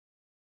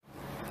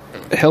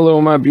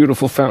Hello, my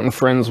beautiful fountain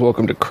friends.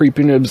 Welcome to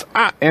Creepy Nibs.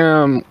 I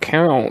am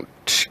Count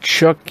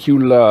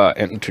Chuckula,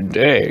 and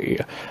today,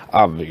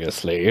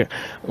 obviously,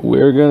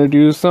 we're gonna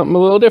do something a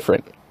little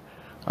different.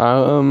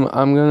 I'm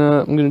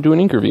gonna do an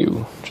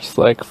interview, just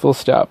like full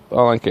stop,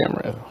 all on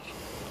camera.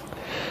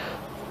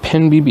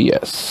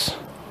 PenBBS,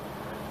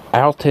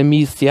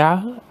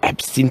 Artemisia,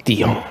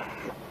 Absinthium,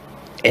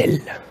 L.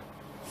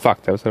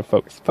 Fuck, that was no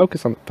focus.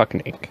 Focus on the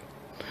fucking ink.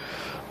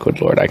 Good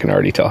lord, I can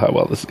already tell how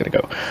well this is gonna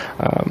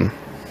go.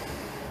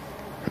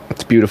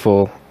 It's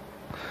beautiful.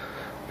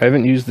 I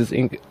haven't used this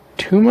ink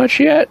too much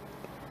yet,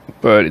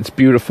 but it's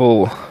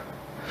beautiful.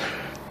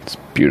 It's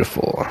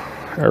beautiful.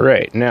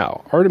 Alright,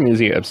 now,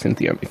 Artemisia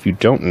absinthium, if you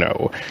don't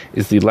know,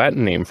 is the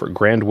Latin name for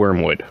grand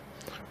wormwood.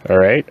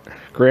 Alright?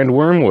 Grand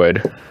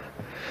wormwood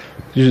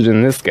is used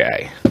in this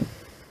guy.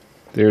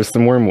 There's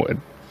some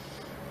wormwood.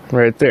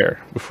 Right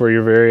there, before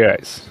your very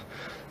eyes.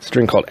 It's a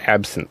drink called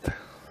absinthe.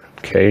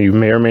 Okay, you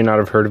may or may not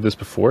have heard of this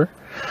before.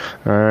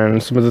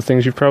 And some of the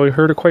things you've probably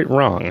heard are quite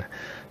wrong.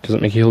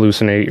 Doesn't make you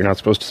hallucinate, you're not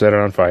supposed to set it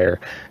on fire,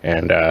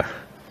 and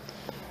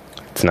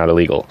it's not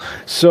illegal.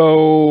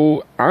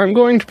 So I'm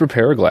going to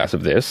prepare a glass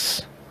of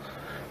this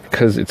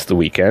because it's the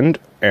weekend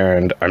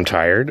and I'm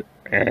tired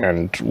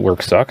and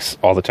work sucks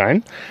all the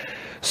time.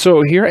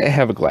 So here I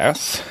have a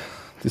glass.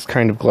 This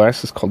kind of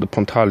glass is called the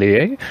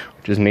Pontalier,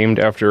 which is named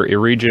after a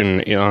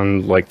region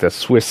on like the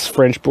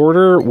Swiss-French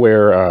border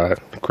where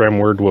grand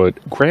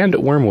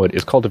wormwood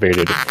is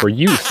cultivated for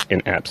use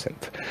in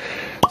absinthe.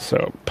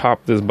 So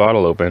pop this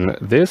bottle open.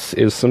 This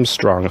is some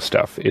strong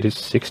stuff. It is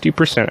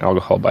 60%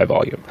 alcohol by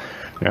volume.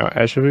 Now,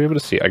 as you'll be able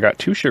to see, I got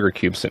 2 sugar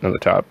cubes sitting on the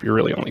top. You're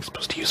really only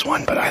supposed to use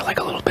 1, but I like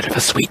a little bit of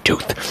a sweet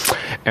tooth.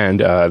 And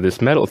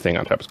this metal thing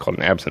on top is called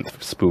an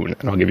absinthe spoon,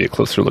 and I'll give you a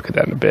closer look at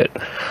that in a bit.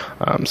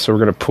 So we're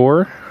going to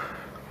pour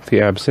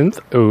the absinthe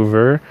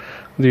over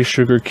the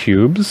sugar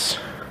cubes.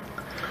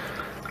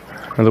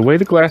 Now, the way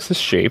the glass is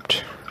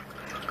shaped,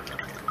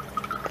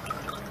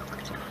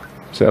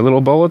 see that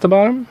little bowl at the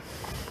bottom?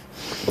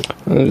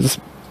 It's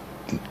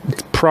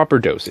proper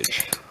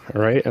dosage,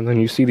 all right? And then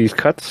you see these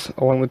cuts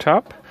along the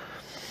top.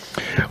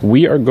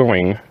 We are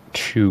going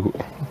to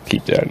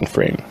keep that in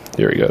frame.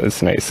 There we go.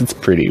 That's nice. It's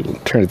pretty. We'll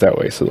turn it that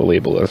way so the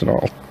label isn't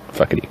all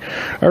fuckety.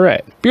 All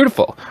right,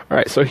 beautiful. All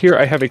right, so here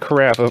I have a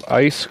carafe of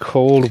ice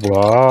cold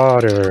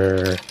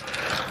water,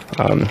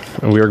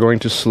 and we are going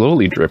to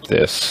slowly drip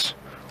this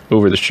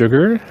over the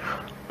sugar,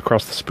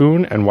 across the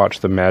spoon, and watch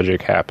the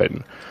magic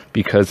happen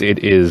because it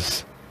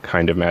is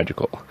kind of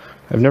magical.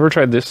 I've never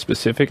tried this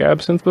specific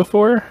absinthe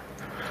before,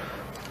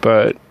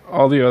 but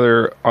all the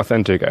other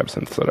authentic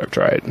absinthes that I've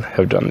tried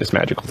have done this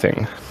magical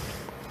thing.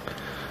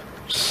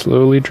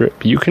 Slowly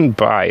drip. You can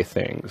buy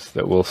things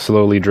that will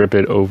slowly drip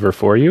it over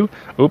for you.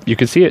 Oh, you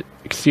can see it.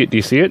 You can see it. Do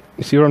you see it?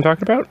 You see what I'm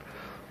talking about?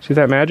 See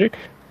that magic?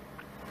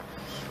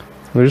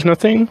 There's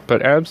nothing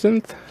but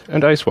absinthe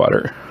and ice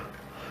water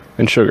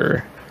and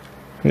sugar.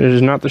 It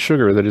is not the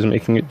sugar that is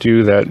making it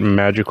do that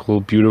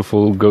magical,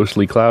 beautiful,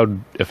 ghostly cloud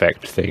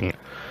effect thing.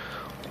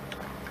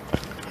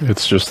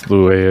 It's just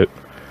the way it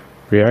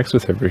reacts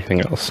with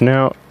everything else.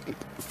 Now,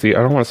 see,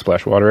 I don't want to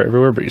splash water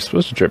everywhere, but you're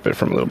supposed to drip it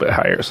from a little bit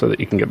higher so that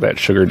you can get that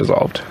sugar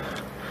dissolved.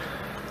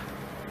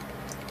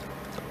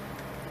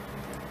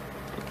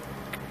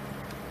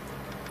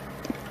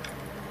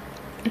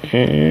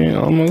 And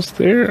almost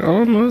there,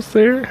 almost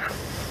there.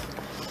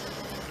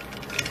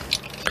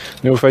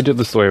 Now, if I did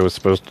this the way I was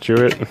supposed to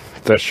do it,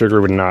 that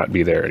sugar would not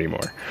be there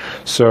anymore.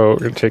 So, we're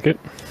going to take it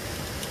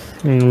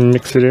and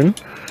mix it in.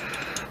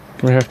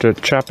 We have to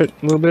chop it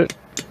a little bit.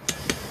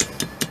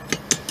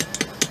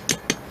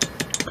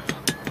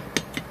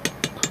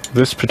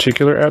 This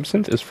particular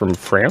absinthe is from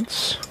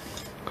France.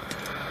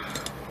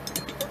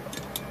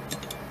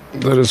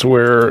 That is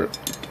where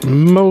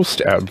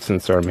most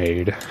absinthes are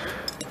made.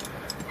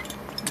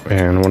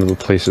 And one of the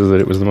places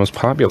that it was the most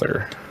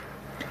popular.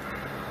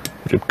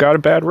 But it got a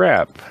bad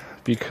rap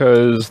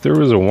because there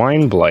was a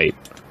wine blight,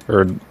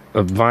 or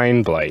a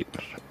vine blight,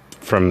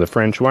 from the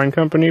French wine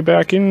company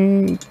back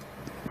in,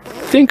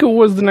 I think it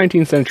was the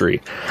 19th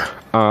century.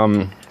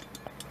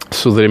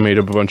 So they made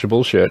up a bunch of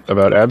bullshit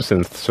about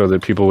absinthe so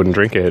that people wouldn't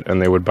drink it,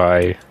 and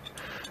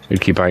they'd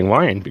keep buying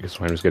wine because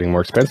wine was getting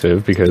more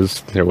expensive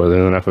because there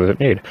wasn't enough of it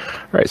made.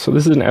 Alright, so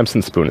this is an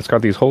absinthe spoon. It's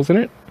got these holes in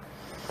it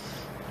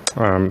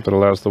that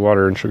allows the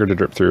water and sugar to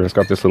drip through. And it's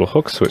got this little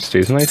hook so it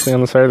stays nicely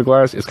on the side of the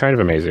glass. It's kind of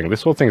amazing.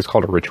 This whole thing is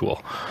called a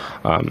ritual.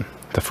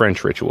 The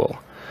French ritual,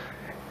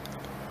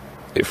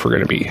 if we're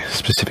going to be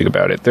specific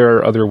about it. There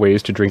are other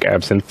ways to drink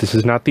absinthe. This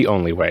is not the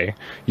only way.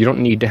 You don't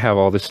need to have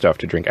all this stuff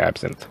to drink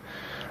absinthe.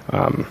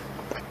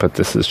 But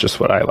this is just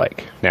what I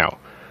like. Now,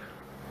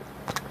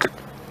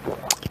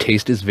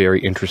 taste is very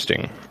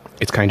interesting.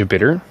 It's kind of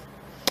bitter.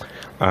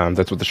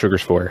 That's what the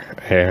sugar's for.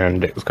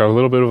 And it's got a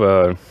little bit of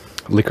a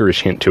licorice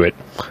hint to it.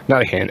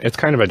 Not a hint, it's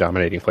kind of a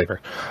dominating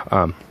flavor.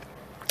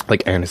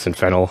 Like anise and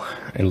fennel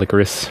and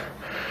licorice.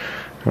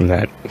 And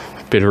that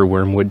bitter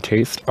wormwood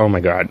taste. Oh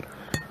my god.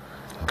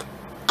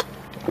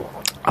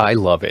 I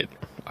love it.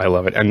 I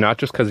love it. And not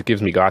just because it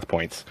gives me goth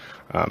points.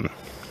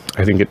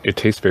 I think it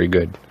tastes very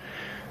good.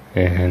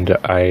 and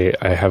I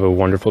have a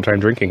wonderful time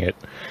drinking it.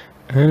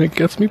 And it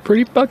gets me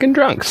pretty fucking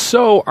drunk.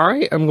 So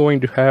I am going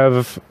to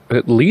have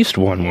at least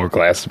one more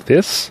glass of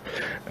this,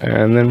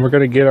 and then we're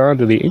going to get on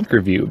to the ink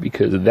review,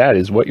 because that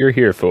is what you're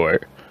here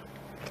for.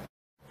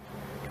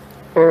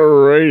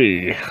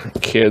 Alrighty,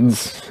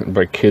 kids.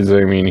 By kids,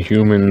 I mean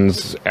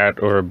humans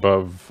at or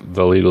above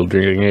the legal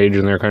drinking age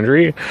in their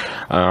country.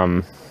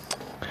 We're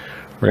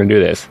going to do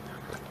this.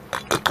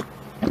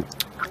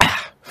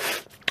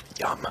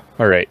 Yum.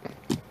 Alright.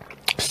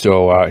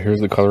 So, here's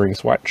the coloring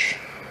swatch.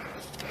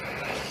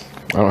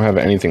 I don't have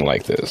anything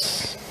like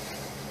this,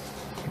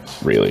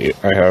 really.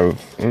 I have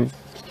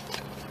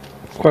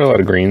quite a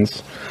lot of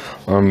greens,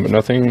 but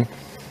nothing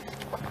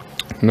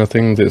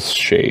this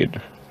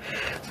shade,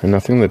 and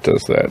nothing that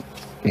does that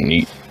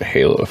neat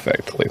halo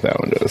effect like that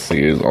one does.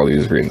 See, all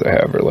these greens I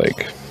have are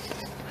like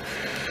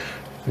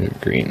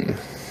green.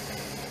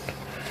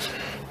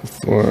 This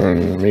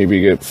one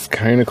maybe gets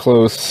kind of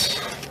close.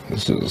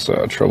 This is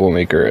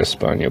Troublemaker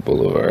España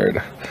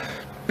Boulevard.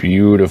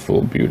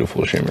 Beautiful,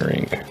 beautiful shimmer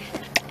ink.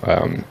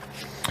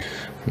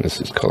 This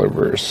is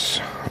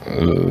Colorverse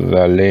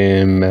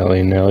Valle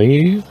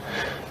Marinelli,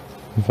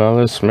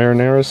 Valles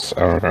Marineris.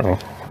 I don't know.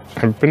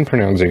 I've been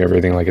pronouncing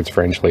everything like it's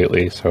French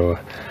lately, so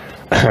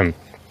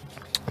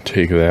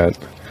take that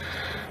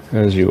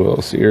as you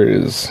will. So here it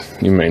is.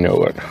 You may know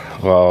what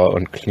Raw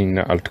und Clean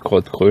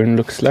Altgrün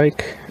looks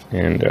like,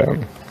 and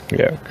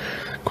yeah,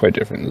 quite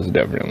different. This is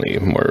definitely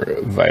more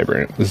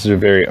vibrant. This is a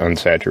very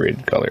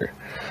unsaturated color,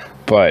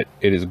 but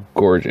it is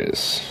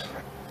gorgeous.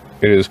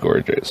 It is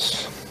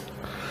gorgeous.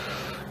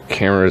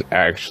 Camera's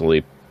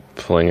actually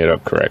pulling it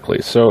up correctly.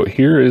 So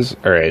here is,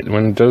 alright,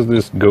 when it does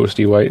this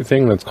ghosty white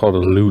thing, that's called a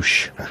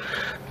louche.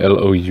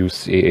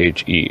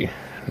 L-O-U-C-H-E.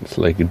 It's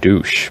like a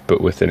douche,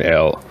 but with an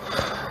L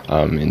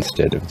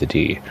instead of the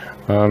D.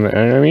 And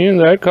I mean,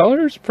 that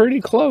color is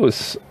pretty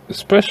close,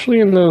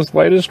 especially in those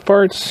lightest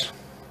parts.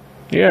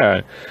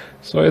 Yeah,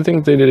 so I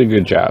think they did a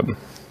good job.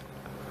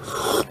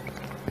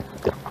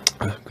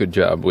 Good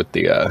job with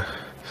the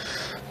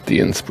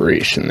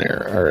inspiration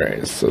there.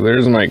 Alright, so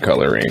there's my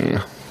coloring.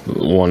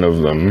 One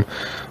of them.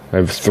 I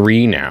have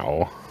 3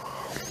 now.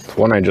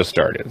 One I just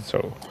started,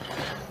 so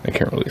I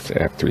can't really say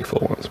I have 3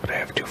 full ones, but I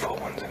have 2 full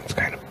ones, and it's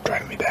kind of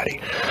driving me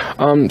batty.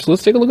 So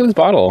let's take a look at this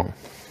bottle.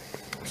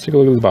 Let's take a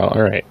look at this bottle.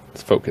 Alright,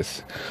 let's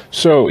focus.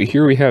 So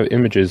here we have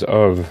images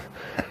of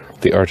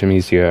the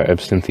Artemisia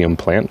Absinthium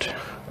plant.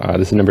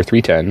 This is number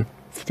 310.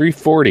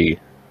 340.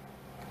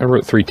 I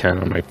wrote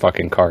 310 on my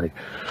fucking card.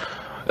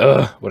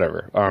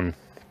 Whatever.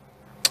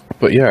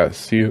 But yeah,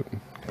 see,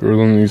 grows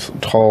on these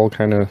tall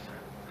kind of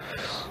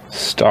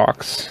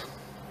stalks.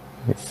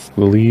 That's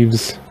the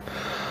leaves.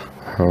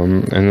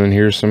 And then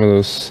here's some of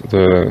those,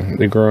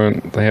 they grow in,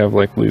 they have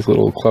like these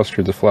little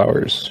clusters of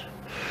flowers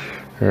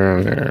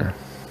around there.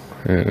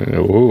 And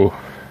ooh,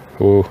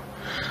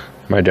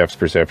 my depth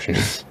perception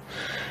is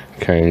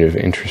kind of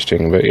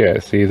interesting. But yeah,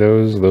 see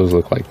those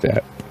look like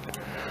that.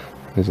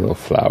 These little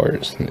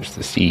flowers, and there's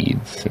the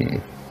seeds,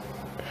 and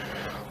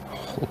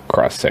whole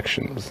cross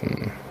sections,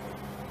 and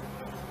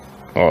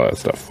all that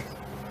stuff.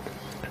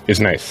 It's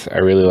nice. I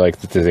really like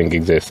that this ink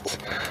exists.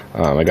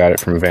 I got it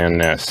from Van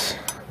Ness.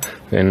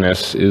 Van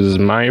Ness is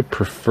my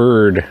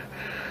preferred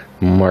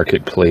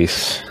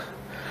marketplace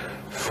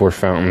for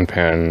fountain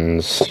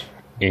pens,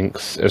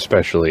 inks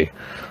especially,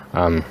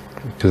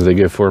 because they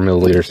give 4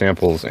 milliliter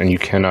samples, and you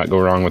cannot go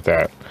wrong with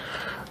that.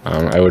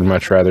 I would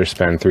much rather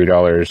spend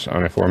 $3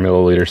 on a 4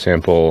 milliliter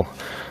sample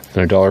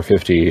than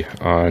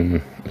 $1.50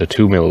 on a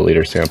 2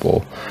 milliliter sample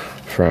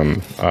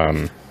from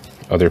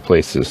other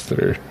places that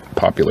are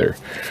popular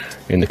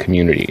in the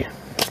community.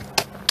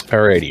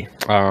 Alrighty,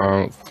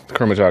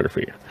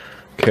 chromatography.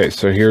 Okay,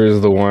 so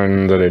here's the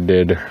one that I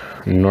did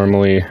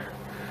normally.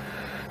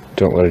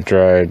 Don't let it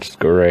dry, just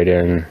go right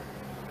in.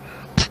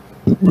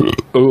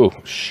 Oh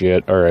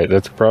shit, alright,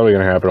 that's probably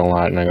going to happen a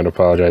lot, and I'm going to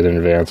apologize in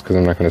advance because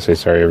I'm not going to say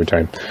sorry every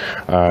time.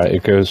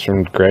 It goes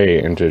from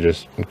gray into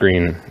just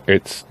green.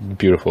 It's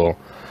beautiful.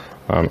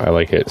 I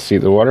like it. See,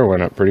 the water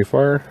went up pretty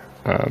far,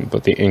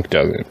 but the ink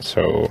doesn't,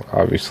 so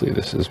obviously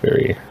this is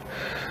very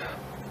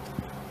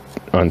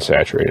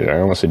unsaturated. I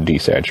almost said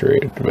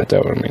desaturated, but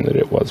that would mean that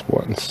it was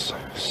once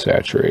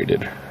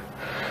saturated.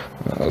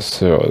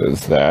 So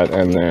there's that,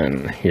 and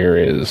then here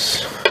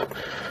is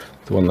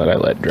the one that I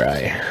let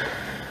dry.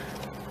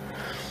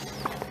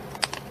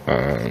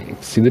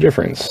 See the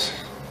difference?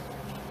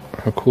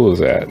 How cool is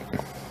that?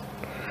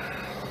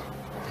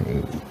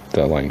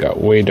 That line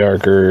got way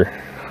darker.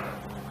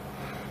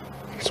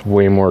 It's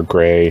way more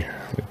gray.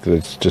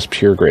 It's just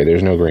pure gray.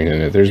 There's no green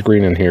in it. There's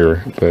green in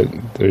here, but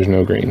there's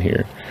no green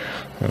here.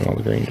 And all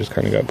the green just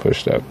kind of got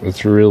pushed up.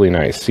 It's really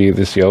nice. See,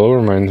 this yellow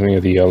reminds me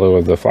of the yellow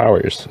of the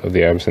flowers of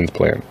the absinthe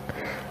plant.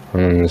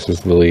 And then this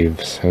is the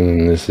leaves. And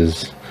then this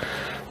is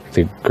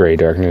the gray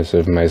darkness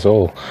of my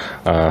soul.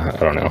 I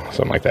don't know,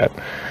 something like that.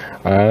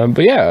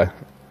 But yeah,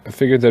 I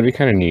figured that'd be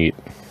kind of neat.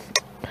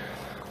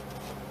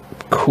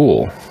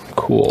 Cool.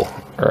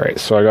 Alright,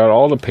 so I got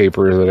all the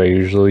paper that I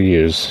usually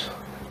use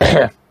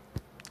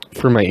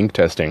for my ink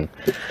testing.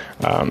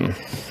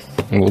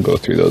 and we'll go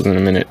through those in a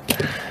minute.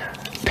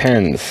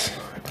 Pens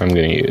I'm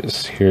going to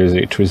use. Here's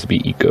a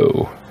TWSBI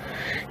Eco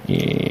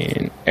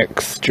in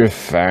extra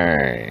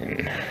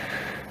fine.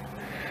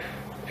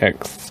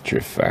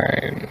 Extra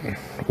fine.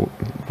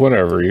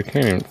 Whatever, you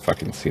can't even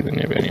fucking see the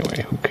nib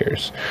anyway. Who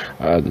cares?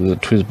 The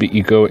TWSBI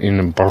Eco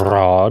in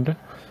broad.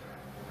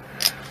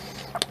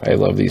 I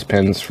love these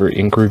pens for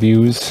ink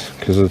reviews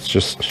because it's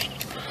just,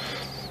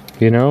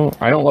 you know,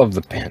 I don't love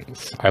the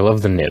pens. I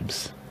love the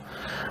nibs.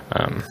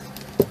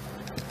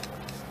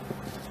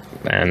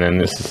 And then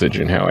this is the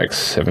Jinhao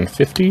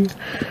X750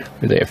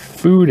 with a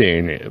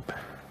Fude nib.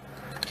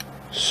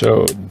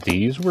 So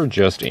these were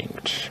just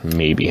inked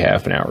maybe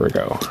half an hour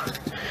ago.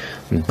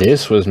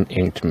 This was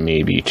inked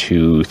maybe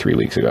 2-3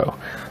 weeks ago.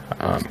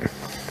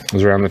 It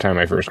was around the time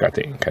I first got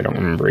the ink. I don't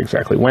remember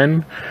exactly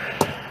when,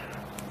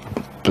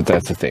 but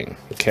that's the thing.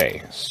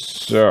 Okay,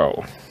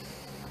 so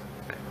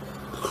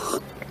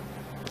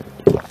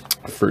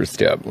first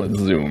step, let's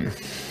zoom.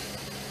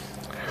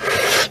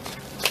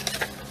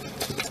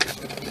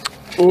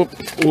 Oop,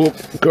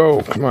 oop,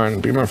 go, come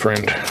on, be my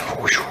friend.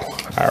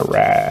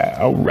 Alright,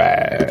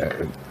 alright.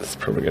 This is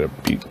probably gonna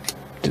be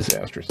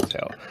disastrous as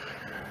hell.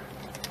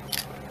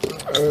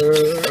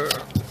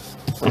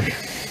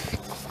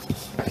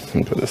 Let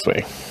me go this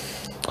way.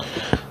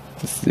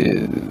 This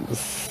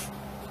is...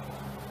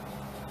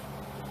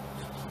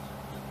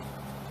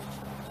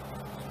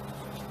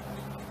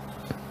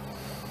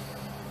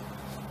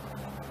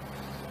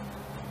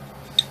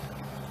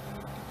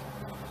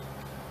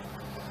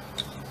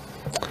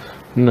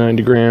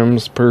 $90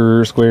 grams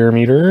per square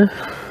meter.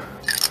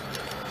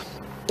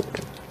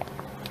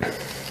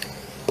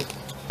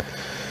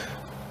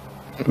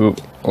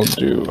 Oop, I'll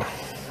do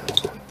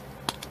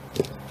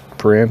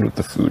brand with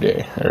the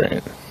Fude.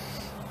 Alright.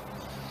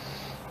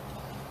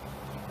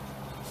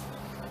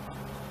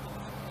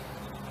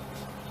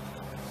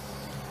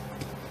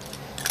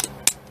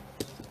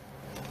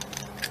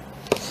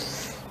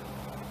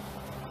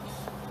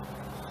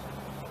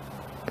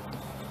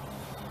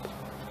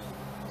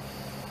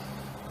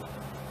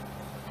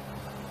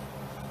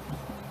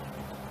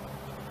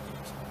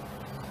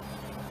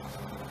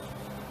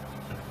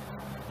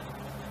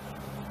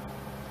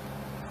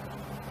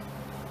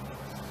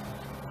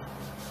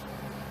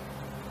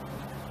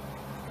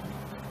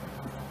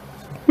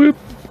 Whoop.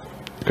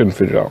 Couldn't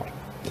fit it all.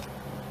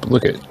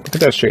 Look at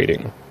that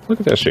shading. Look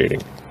at that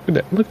shading. Look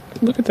at that.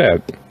 Look at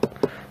that.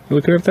 You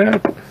looking at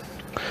that?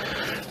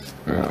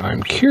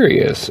 I'm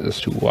curious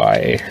as to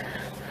why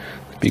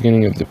the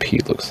beginning of the P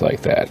looks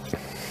like that.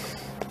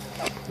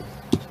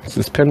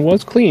 This pen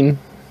was clean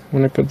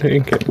when I put the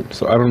ink in,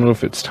 so I don't know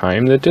if it's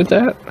time that did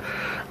that,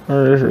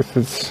 or if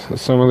it's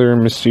some other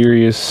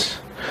mysterious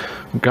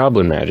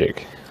goblin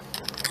magic.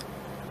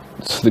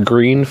 It's the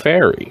green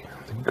fairy.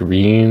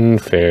 Green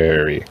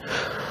fairy.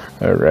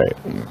 Alright,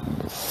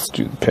 let's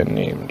do the pen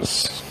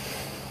names.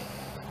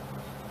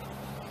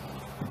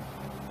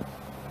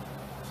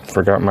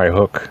 Forgot my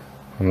hook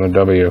on the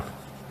W.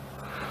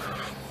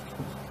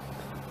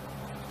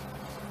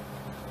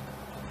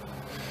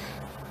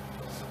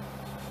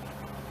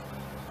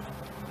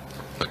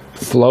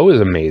 Flow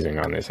is amazing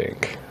on this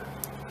ink.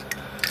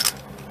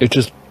 It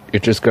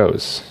just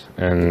goes,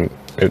 and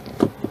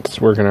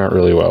it's working out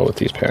really well with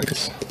these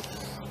pens.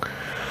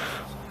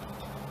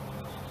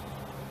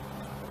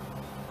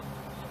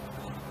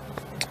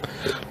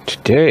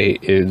 Today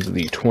is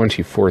the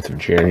 24th of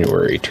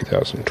January,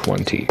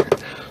 2020.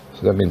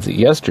 So that means that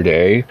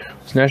yesterday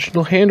was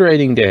National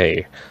Handwriting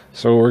Day.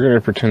 So we're going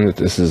to pretend that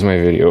this is my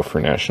video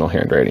for National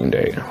Handwriting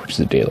Day, which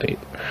is a day late.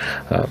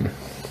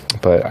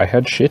 But I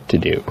had shit to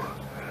do.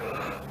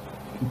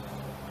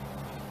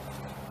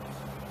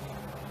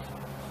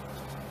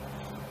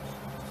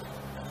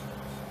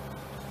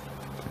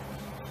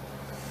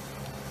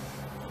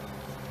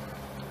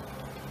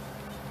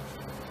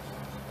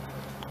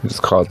 It's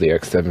called the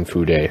X7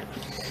 Fude.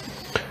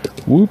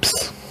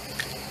 Whoops.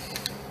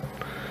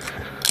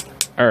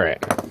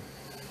 Alright.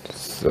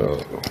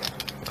 So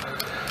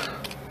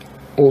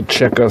we'll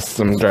check us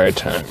some dry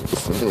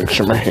times. Make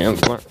sure my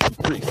hands aren't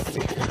greasy.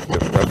 Just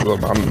rub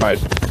them on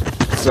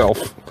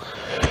myself.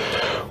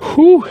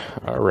 Whew.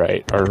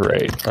 Alright.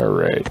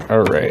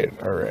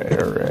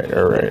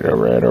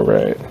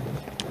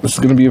 This is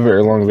gonna be a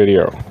very long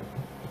video.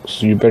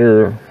 So you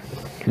better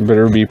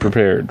be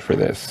prepared for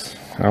this.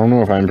 I don't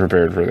know if I'm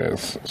prepared for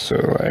this, so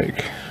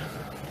like,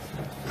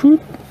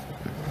 whoop.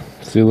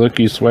 See, look,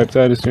 you swipe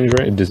that as soon as you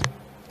write, it just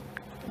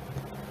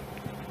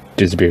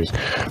disappears.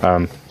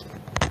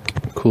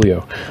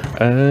 Coolio.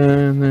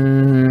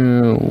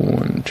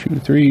 1, 2,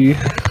 3.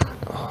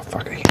 Oh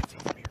fuck! I can't see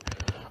from here.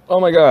 Oh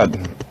my god.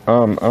 I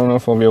don't know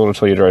if I'll be able to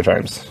tell you dry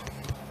times.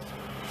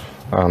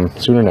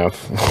 Soon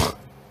enough.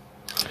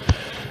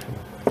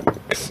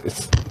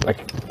 It's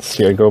like,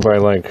 see, I go by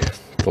like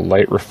the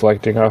light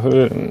reflecting off of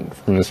it, and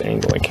from this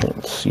angle I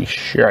can't see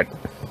shit.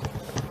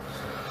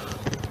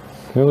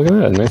 Yeah, look at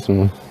that, nice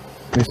and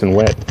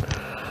wet.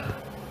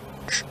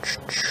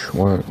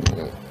 1,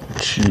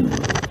 2,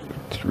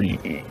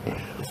 3,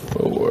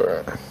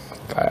 4,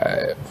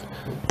 5,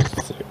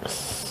 6,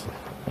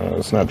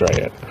 it's not dry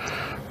yet.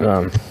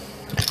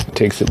 It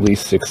takes at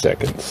least 6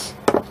 seconds.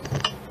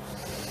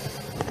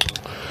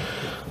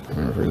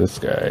 And for this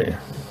guy,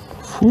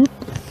 whoop,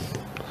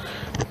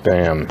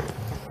 bam.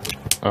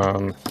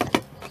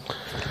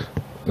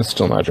 It's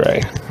still not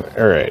dry.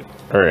 Alright.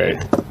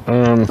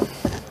 Are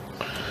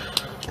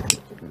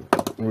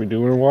we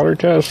doing a water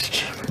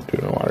test? We're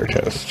doing a water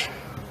test.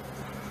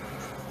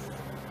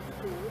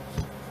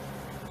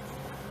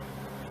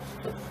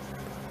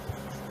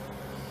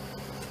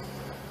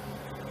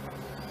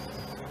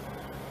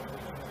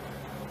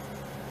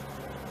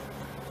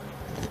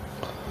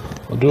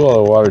 I'll do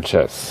all the water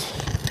tests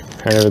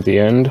kind of at the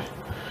end,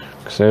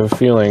 because I have a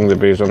feeling that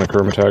based on the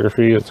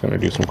chromatography, it's going to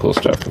do some cool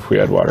stuff if we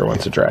add water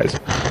once it dries.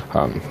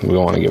 We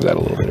want to give that a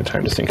little bit of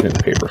time to sink into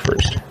the paper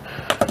first.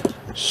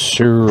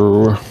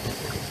 So,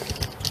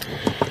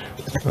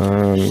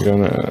 I'm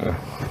gonna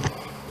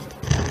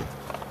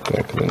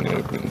back the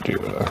nib and do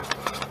a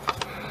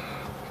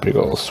big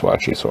old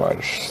swatchy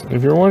swatch.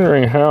 If you're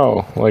wondering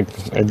how, like,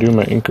 I do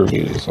my ink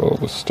reviews, all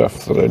the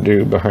stuff that I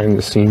do behind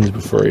the scenes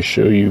before I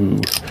show you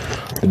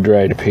the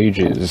dried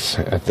pages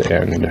at the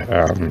end,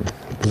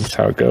 this is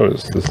how it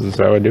goes. This is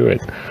how I do it.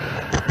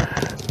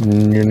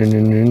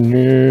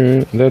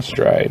 That's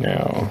dry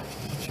now.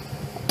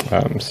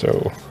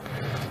 So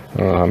I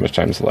don't know how much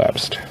time's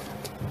elapsed.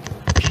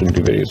 I shouldn't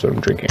do videos when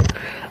I'm drinking.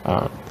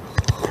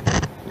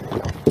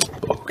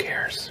 Who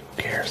cares? Who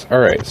cares?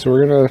 Alright, so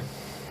we're gonna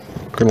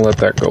let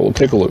that go. We'll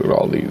take a look at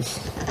all these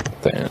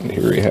at the end.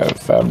 Here we have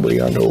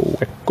Fabriano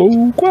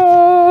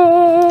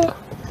Ecogua.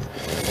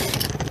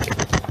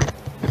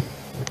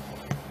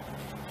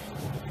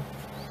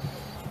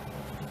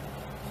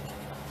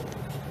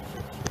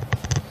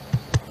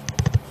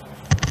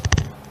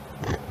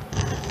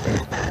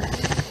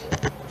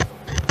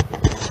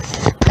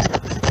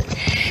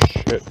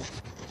 Shit.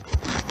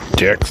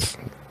 Dicks.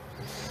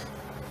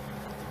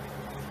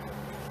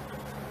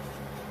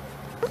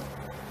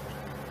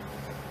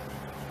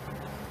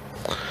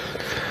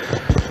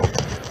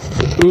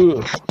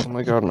 Ooh, oh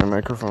my god, my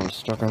microphone's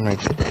stuck on my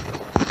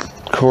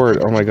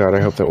cord. Oh my god,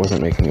 I hope that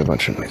wasn't making a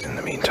bunch of noise in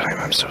the meantime.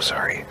 I'm so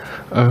sorry.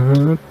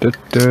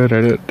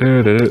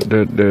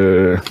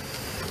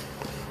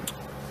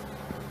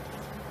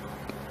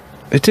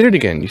 It did it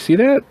again. You see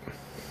that?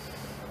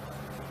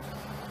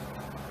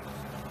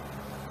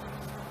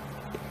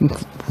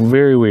 It's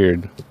very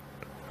weird.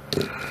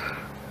 Is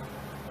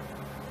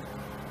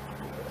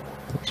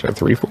that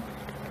 340?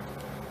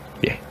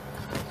 Yeah.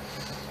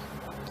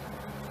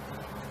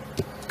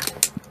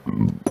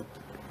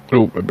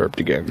 Oh, I burped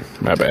again.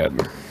 My bad.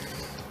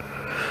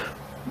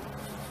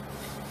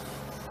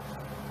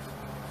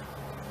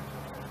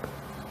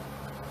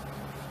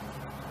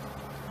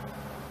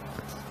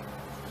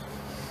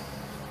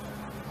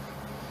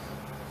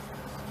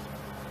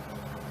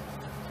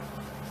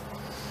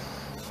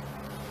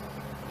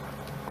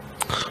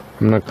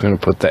 I'm not going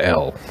to put the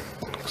L,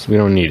 because we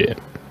don't need it.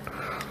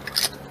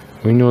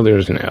 We know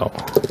there's an L.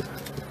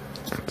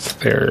 It's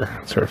there.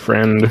 It's our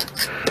friend.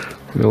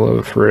 We'll love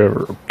it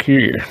forever.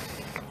 Okay.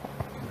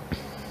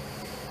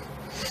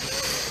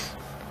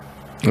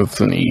 That's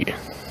an E.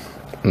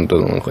 It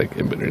doesn't look like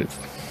it, but it is.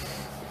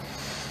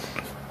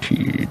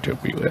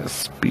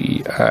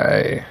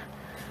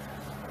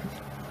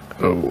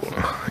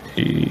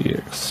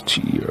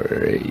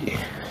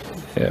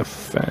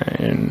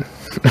 TWSBIOEXTRAFN.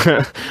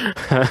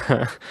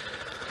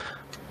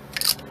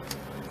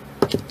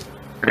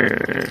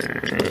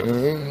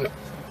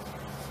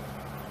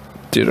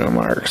 Ditto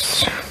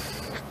marks.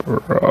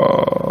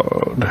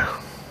 Broad.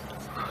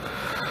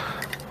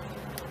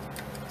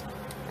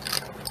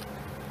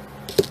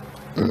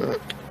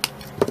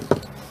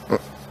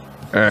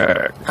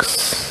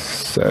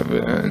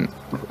 X7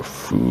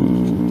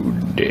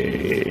 food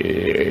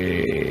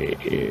day.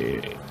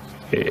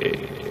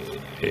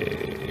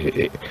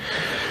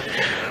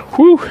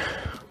 Whew.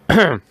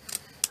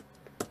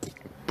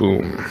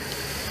 Boom.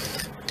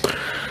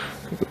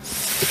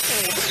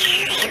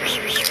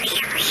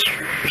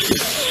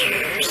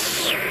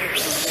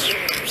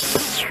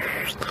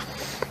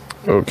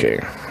 Okay,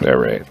 all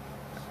right.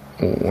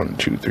 1,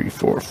 2, 3,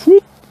 4.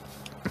 Whoop.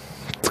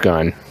 It's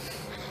gone.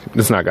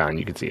 It's not gone.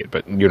 You can see it,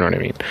 but you know what I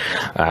mean.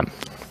 I'm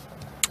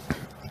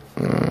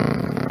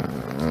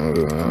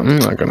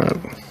not gonna.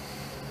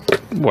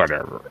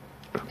 Whatever.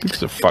 Who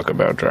gives a fuck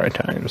about dry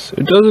times?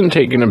 It doesn't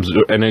take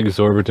an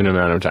exorbitant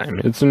amount of time.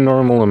 It's a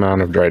normal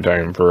amount of dry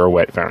time for a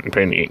wet fountain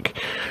pen ink.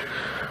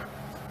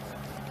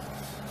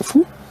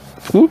 Whoop.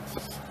 Whoop.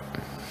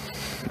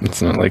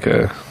 It's not like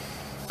a.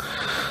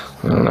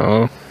 I don't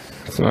know.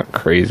 It's not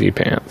crazy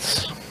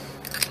pants.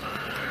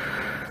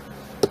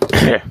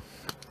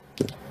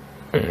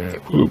 And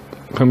whoop,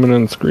 coming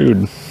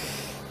unscrewed.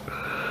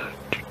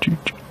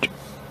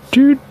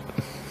 Dude,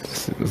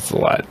 it's a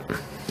lot.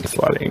 It's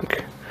a lot of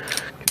ink.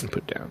 Can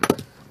put down.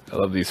 I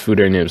love these food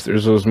nibs. They're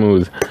so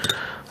smooth.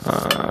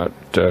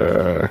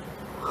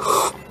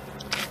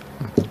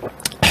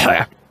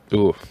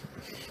 Ooh.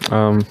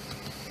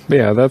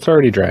 Yeah, that's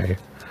already dry.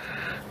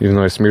 Even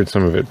though I smeared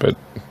some of it, but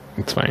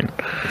it's fine.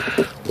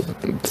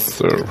 It's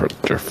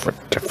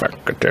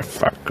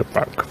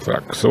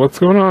So what's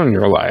going on in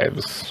your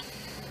lives?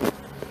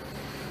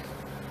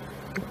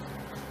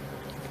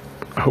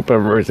 I hope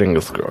everything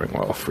is going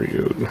well for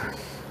you.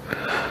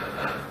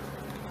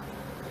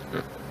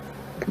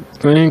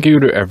 Thank you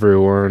to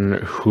everyone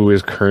who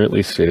is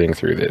currently sitting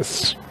through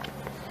this,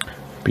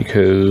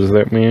 because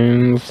that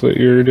means that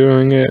you're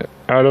doing it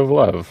out of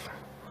love.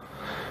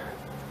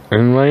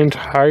 And my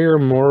entire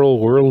moral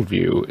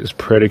worldview is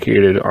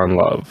predicated on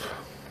love.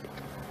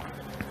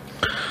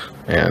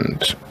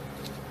 And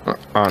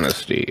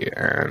honesty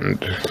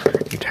and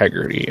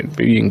integrity and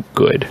being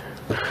good.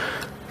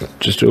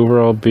 Just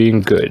overall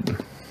being good.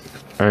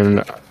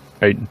 And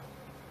I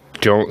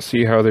don't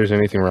see how there's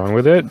anything wrong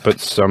with it, but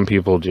some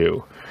people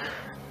do.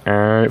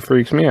 And it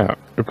freaks me out.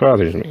 It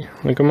bothers me.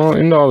 Like, I'm all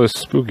into all this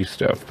spooky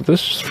stuff, but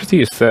this is for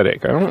the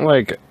aesthetic. I don't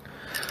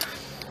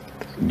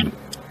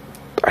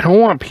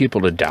want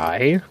people to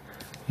die,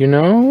 you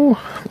know?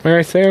 Like,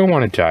 I say I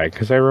want to die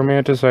because I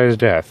romanticize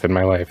death, and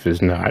my life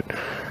is not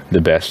the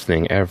best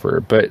thing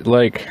ever. But,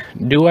 like,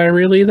 do I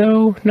really,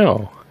 though?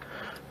 No.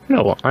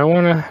 No, I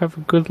want to have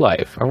a good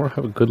life. I want to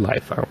have a good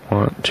life. I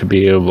want to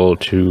be able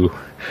to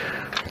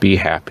be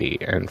happy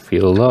and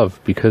feel love,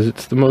 because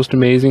it's the most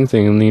amazing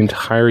thing in the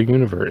entire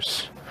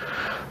universe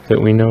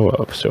that we know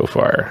of so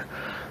far.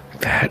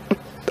 That,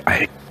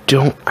 I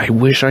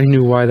wish I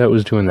knew why that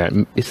was doing that.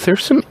 Is there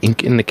some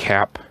ink in the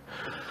cap?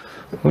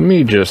 Let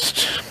me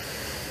just...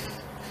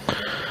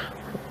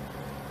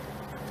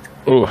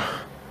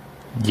 Oh.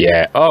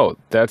 Yeah. Oh,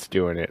 that's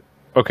doing it.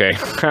 Okay.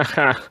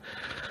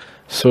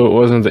 So it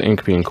wasn't the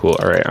ink being cool.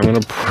 Alright, I'm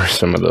gonna pour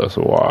some of this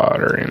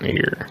water in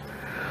here.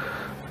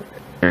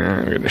 And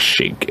I'm gonna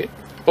shake it.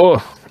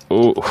 Oh!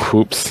 Oh,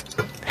 oops.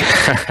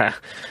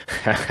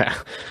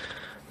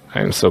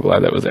 I'm so glad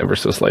that was ever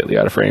so slightly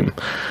out of frame.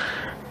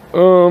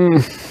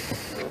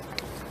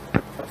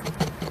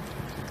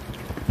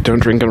 Don't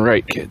drink and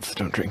write, kids.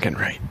 Don't drink and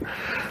write.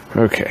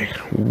 Okay.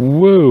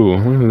 Whoa,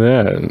 look at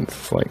that.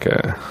 It's like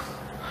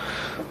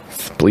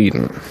it's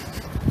bleeding.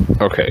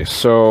 Okay,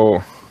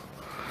 so...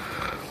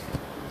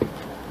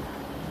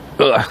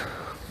 Ugh.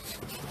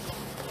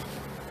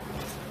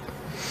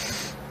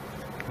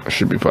 I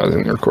should be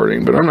pausing the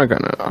recording, but I'm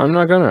gonna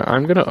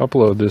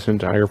upload this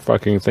entire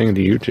fucking thing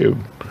to YouTube.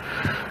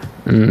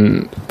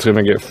 And it's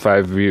gonna get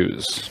 5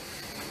 views.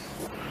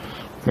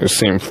 The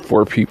same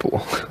 4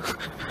 people.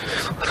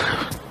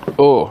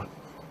 Oh.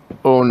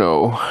 Oh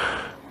no.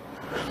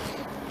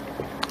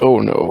 Oh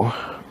no.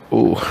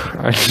 Oh,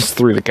 I just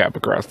threw the cap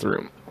across the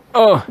room.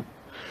 Oh!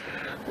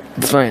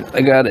 It's fine.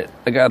 I got it.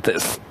 I got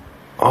this.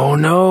 Oh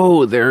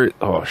no!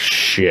 Oh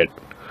shit.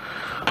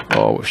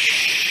 Oh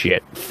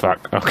shit.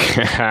 Fuck.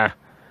 Okay.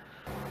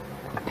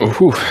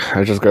 Ooh,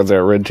 I just got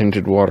that red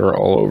tinted water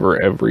all over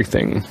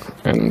everything.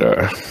 And,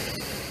 I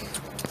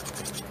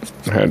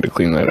had to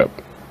clean that up.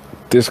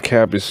 This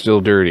cap is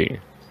still dirty.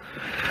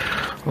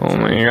 Oh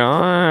my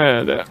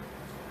god.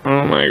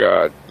 Oh my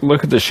god.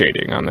 Look at the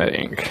shading on that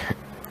ink.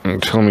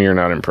 And tell me you're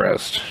not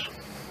impressed.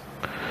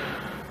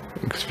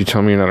 Because if you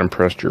tell me you're not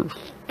impressed, you're a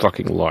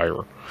fucking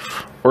liar.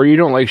 Or you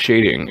don't like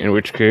shading, in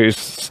which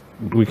case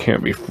we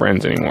can't be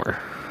friends anymore.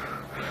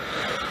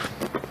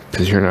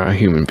 Because you're not a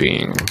human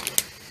being.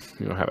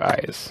 You don't have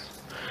eyes.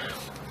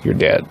 You're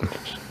dead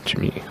to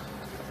me.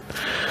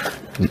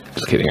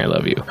 Just kidding, I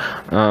love you.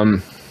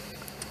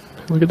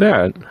 Look at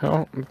that.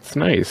 Oh, it's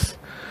nice.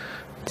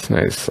 It's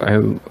nice.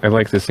 I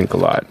like this ink a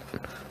lot.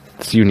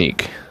 It's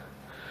unique.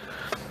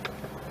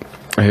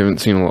 I haven't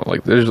seen a lot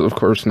like this. There's, of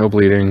course, no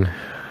bleeding,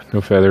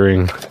 no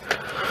feathering,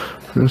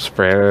 no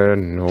spread,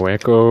 no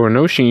echo,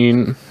 no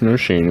sheen. No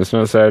sheen. It's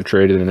not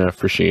saturated enough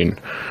for sheen.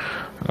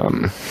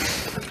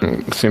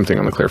 Same thing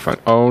on the clear front.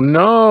 Oh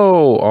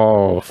no!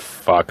 Oh,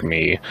 fuck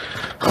me.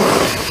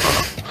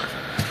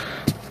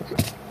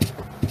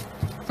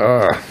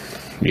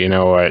 You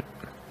know what?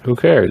 Who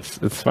cares?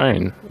 It's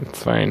fine.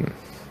 It's fine.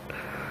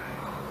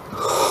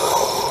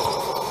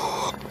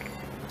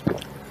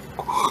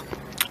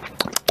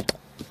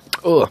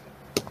 Oh,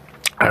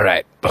 all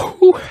right.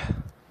 Ooh.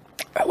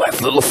 That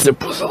last little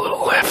sip was a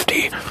little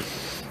hefty.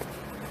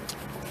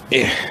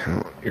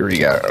 Yeah, here we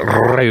go.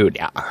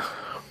 Ruda.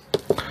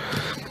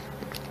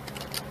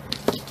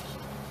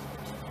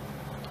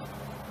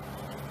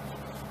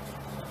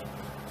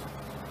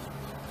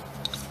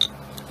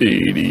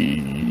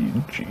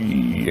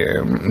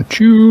 GM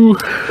chew.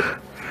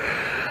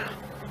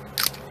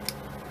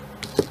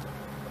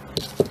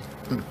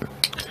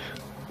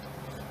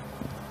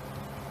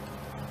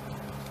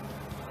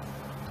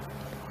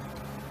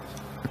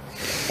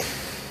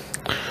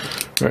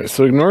 Alright,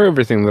 so ignore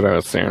everything that I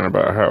was saying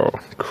about how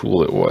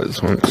cool it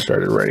was when it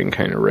started writing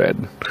kind of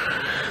red.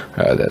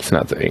 That's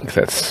not the ink,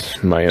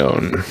 that's my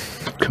own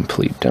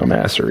complete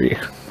dumbassery.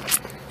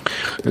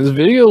 This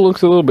video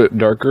looks a little bit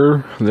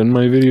darker than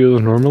my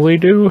videos normally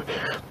do,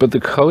 but the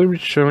color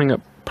is showing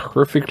up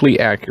perfectly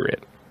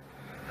accurate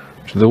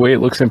to the way it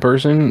looks in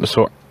person,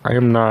 so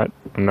I'm not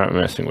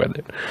messing with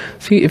it.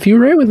 See, if you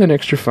write with an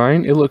extra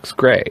fine, it looks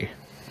gray.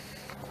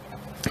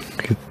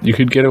 You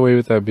could get away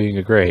with that being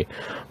a gray.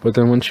 But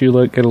then once you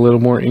get a little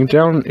more ink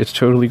down, it's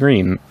totally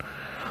green.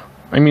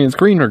 I mean, it's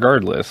green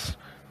regardless.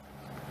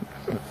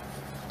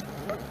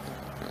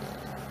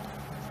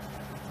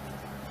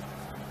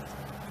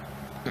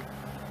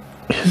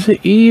 Is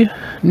it E?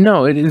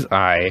 No, it is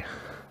I.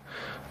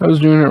 I was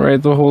doing it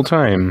right the whole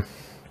time.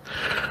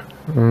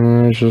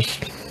 I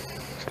just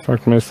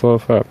fucked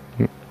myself up.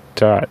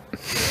 Dot.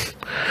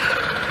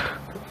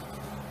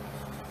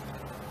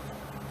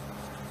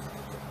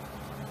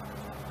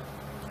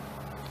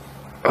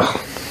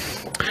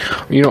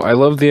 You know, I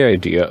love the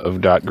idea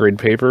of dot grid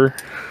paper,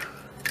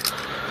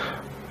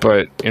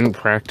 but in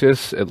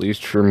practice, at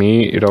least for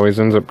me, it always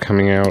ends up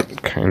coming out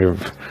kind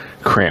of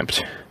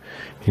cramped.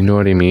 You know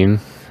what I mean?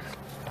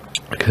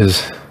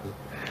 Because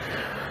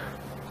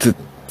the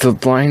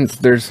lines,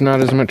 there's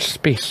not as much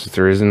space as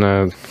there is in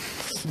a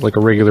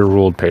regular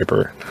ruled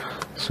paper.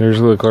 So there's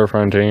the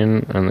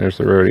Clairefontaine, and there's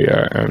the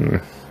Rhodia, and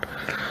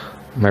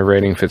my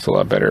writing fits a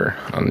lot better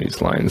on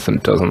these lines than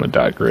it does on the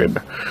dot grid.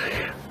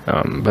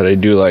 But I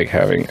do like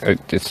having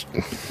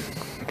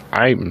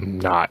I'm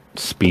not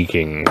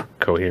speaking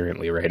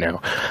coherently right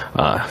now.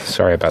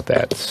 Sorry about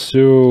that.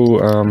 So,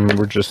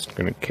 we're just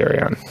gonna carry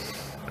on.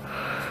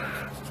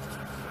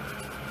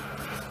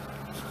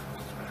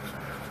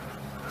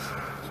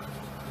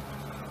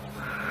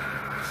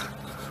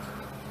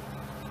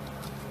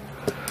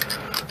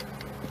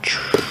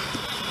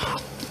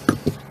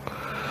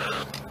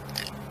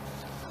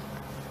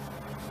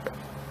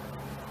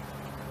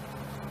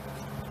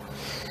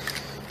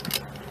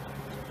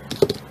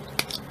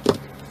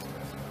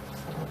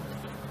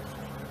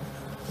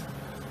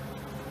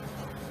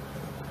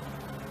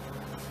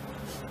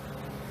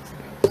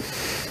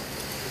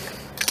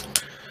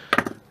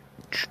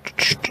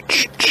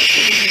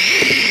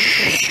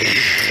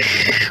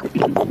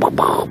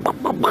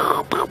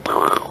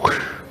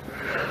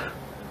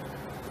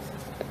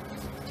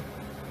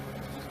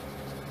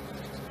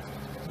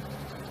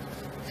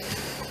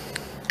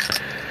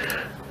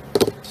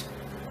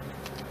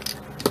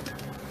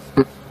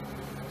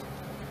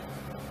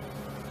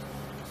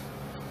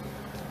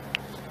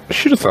 I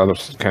should have thought of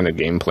some kind of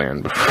game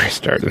plan before I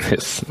started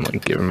this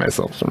and giving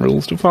myself some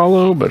rules to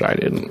follow, but I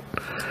didn't.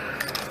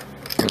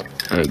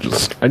 I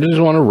just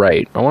want to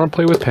write. I want to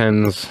play with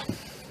pens.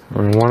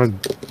 I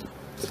want to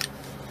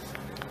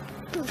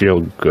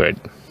feel good.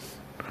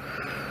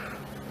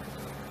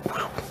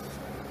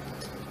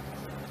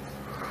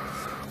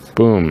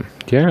 Boom.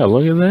 Yeah,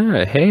 look at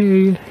that.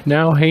 Hey,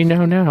 now.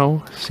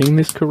 Sing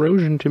this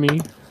corrosion to me.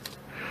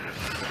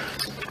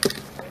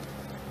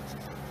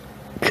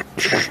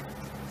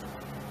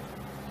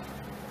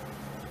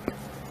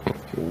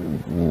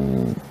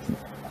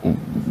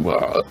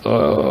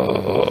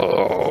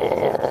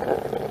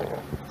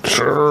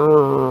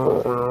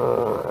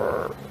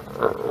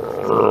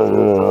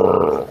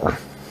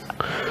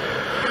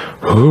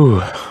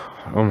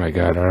 Oh my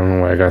god, I don't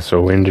know why I got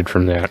so winded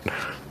from that.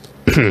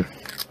 I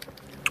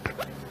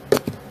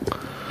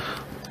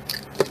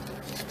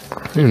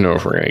don't even know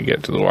if we're gonna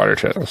get to the water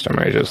test. I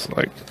might just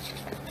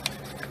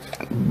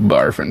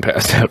barf and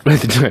pass out by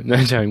the time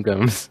that time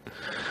comes.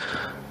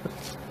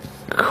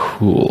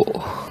 Cool.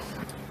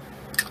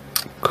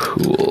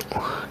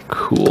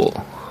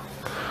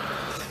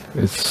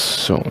 It's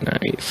so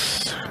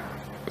nice.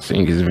 This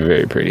ink is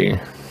very pretty.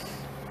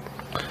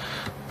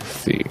 Let's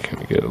see, can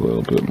we get a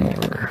little bit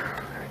more?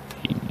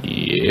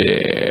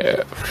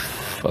 Yeah.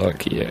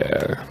 Fuck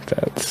yeah.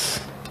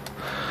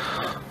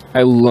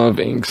 I love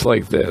inks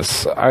like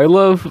this. I'm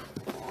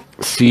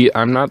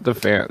not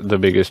the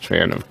biggest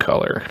fan of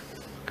color.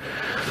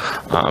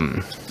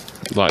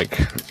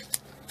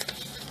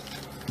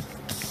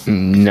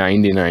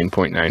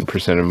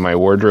 99.9% of my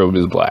wardrobe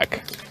is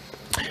black,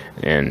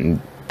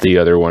 and the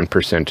other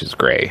 1% is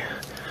gray,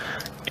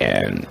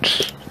 and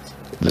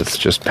it's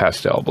just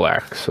pastel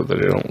black so that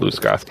I don't lose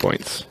goth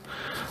points.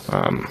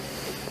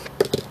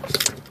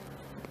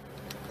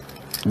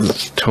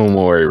 This is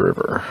Tomoe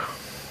River.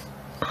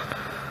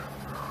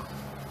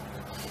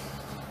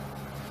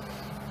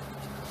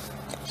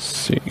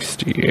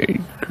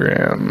 $68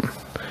 gram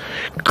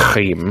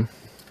cream.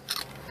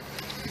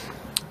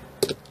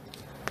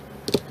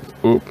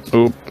 Oop.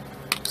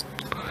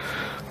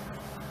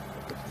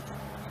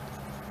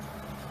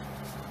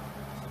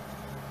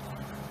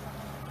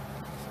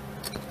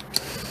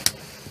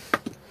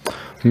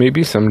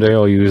 Maybe someday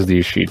I'll use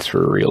these sheets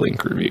for a real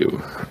ink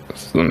review,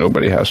 so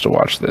nobody has to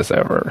watch this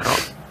ever.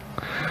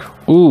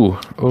 Ooh,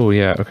 oh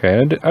yeah,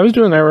 okay, I was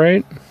doing that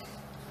right.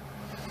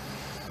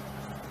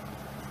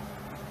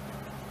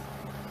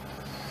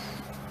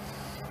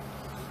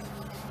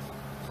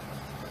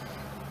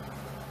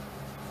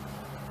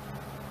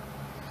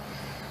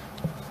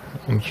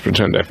 Let's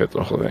pretend I fit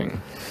the whole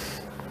thing.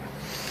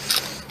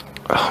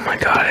 Oh my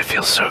god, it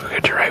feels so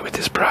good to write with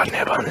this broad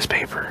nib on this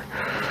paper.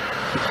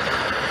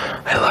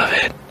 I love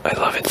it. I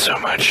love it so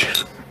much.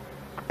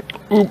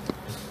 Oop.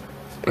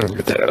 Let's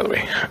get that out of the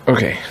way.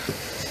 Okay.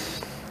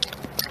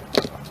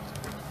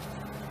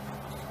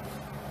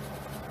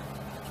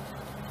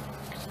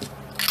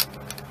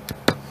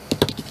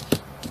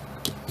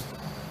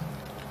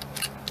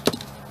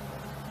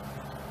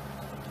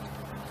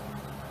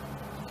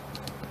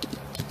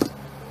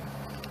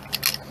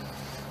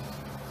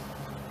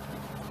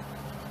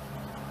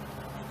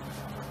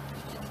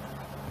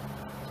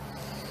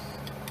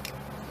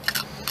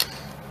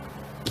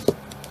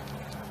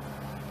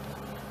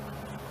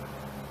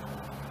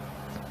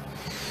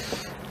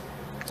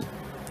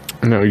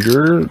 know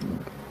your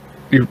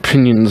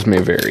opinions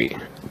may vary,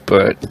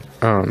 but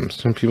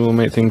some people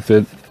might think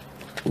that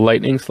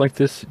lightnings like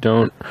this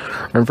aren't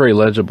very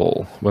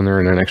legible when they're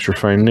in an extra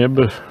fine nib,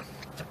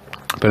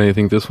 but I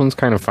think this one's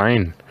kind of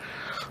fine.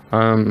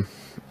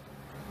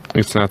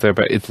 It's not that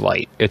bad. It's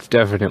light. It's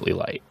definitely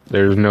light.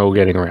 There's no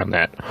getting around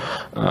that.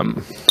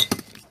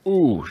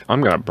 Ooh,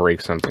 I'm gonna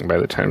break something by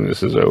the time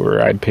this is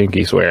over. I'd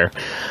pinky swear.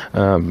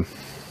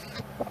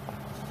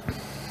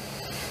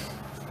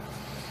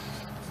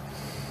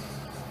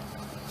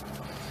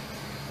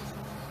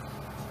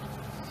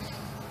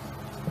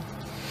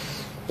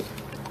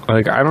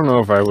 Like, I don't know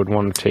if I would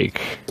want to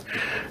take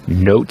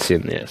notes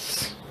in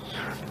this.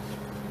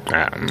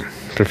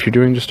 But if you're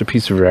doing just a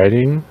piece of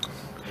writing,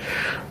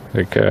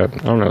 like, I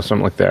don't know,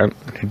 something like that,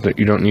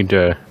 you don't need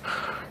to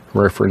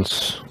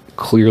reference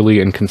clearly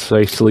and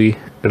concisely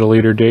at a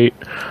later date.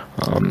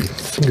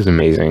 This thing is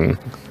amazing.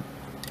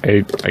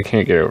 I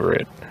can't get over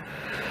it.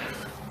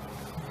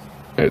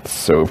 It's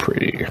so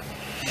pretty.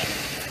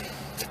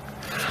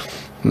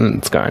 And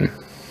it's gone.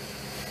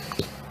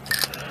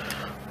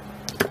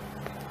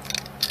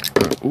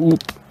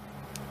 Oop.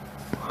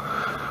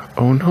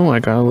 Oh no, I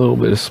got a little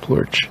bit of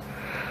splorch.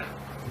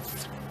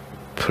 Let's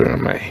put it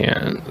on my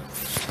hand.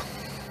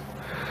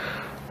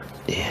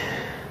 Yeah.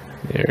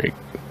 There we go.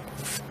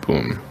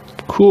 Boom.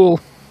 Cool.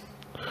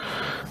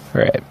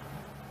 Alright.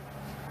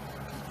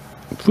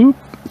 Boop.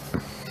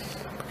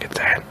 Look at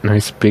that.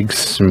 Nice big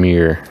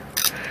smear.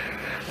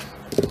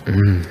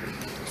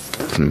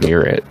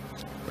 Smear it.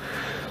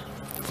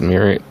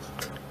 Smear it.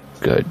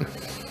 Good.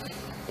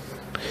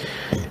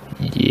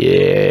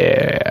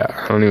 Yeah,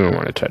 I don't even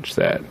want to touch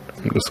that.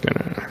 I'm just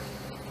gonna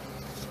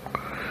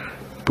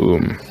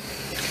boom.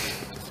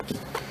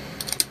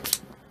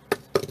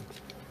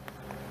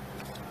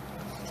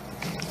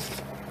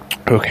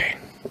 Okay.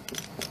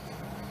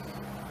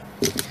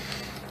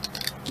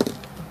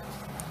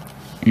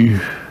 Ew.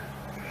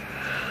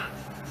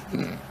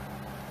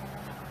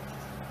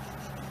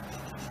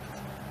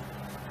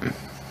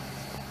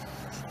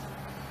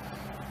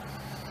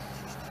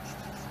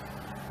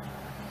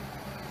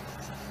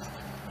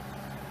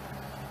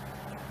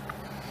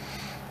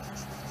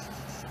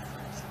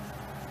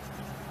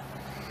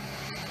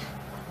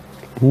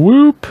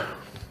 Whoop.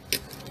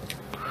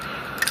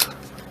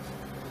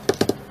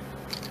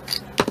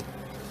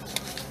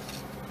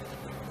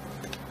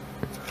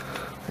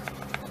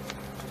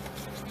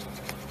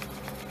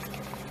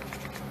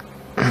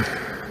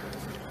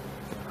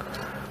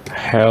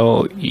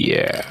 Hell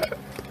yeah.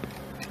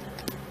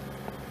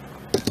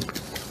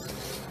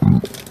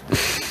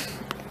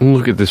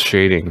 Look at this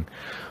shading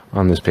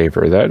on this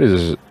paper. That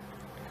is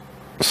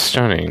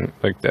stunning.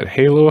 Like that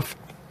halo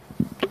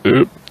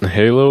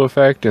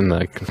effect and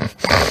like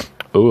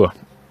ooh.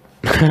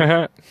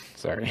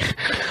 Sorry.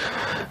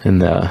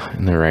 And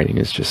the writing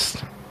is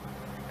just,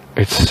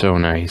 it's so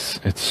nice.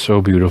 It's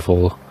so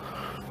beautiful.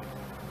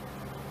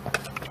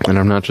 And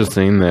I'm not just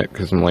saying that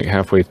because I'm like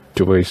halfway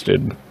to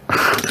wasted.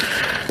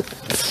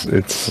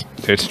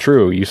 It's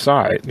true. You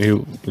saw it.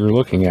 You're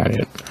looking at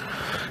it.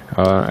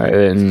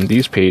 And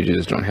these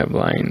pages don't have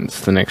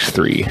lines. The next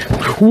three.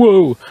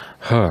 Whoa!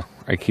 Huh.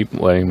 I keep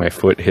letting my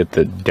foot hit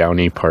the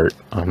downy part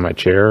on my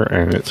chair,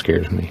 and it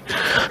scares me.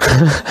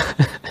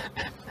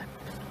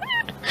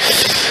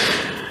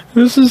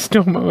 This is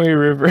Snowy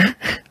River.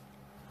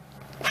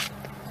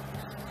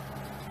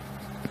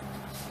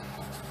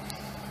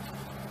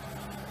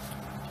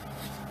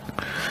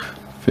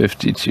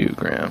 $52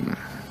 grams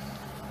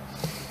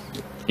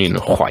in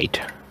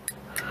white.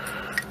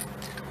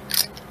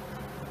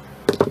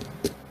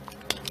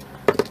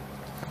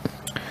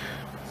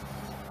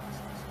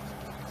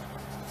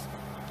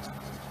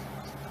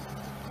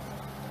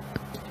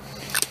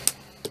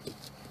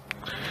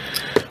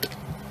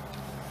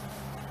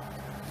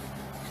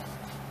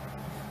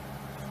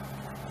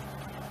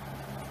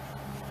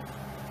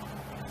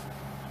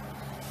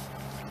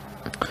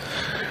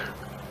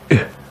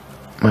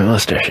 My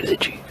mustache is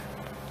itchy.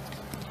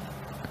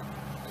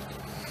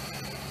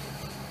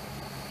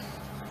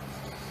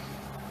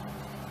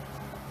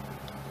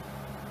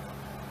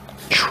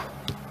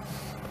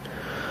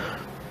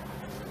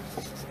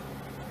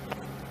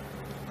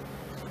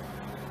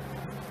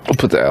 I'll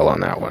put the L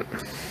on that one.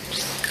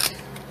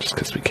 Just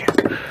because we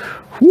can.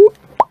 Whoop.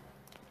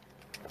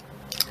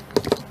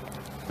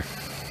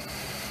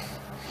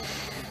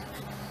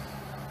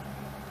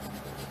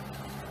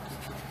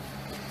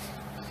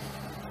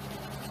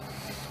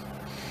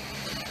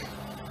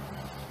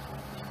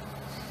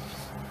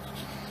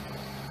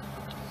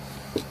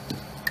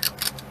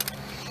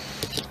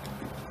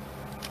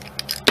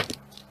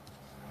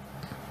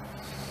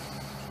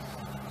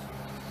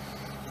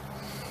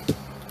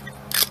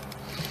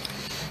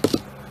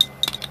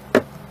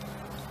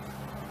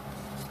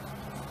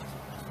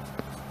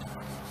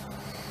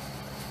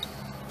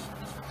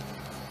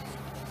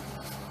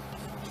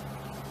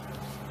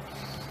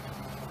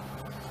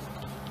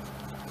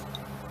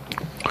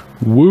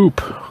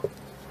 Whoop.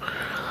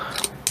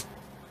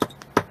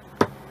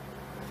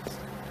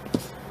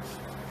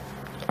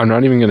 I'm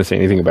not even going to say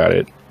anything about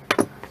it.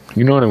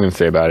 You know what I'm going to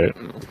say about it.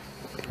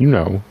 You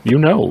know,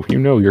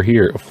 you're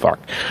here. Oh, fuck.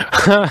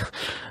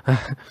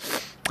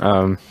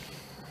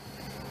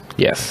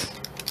 Yes.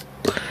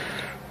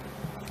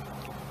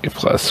 A+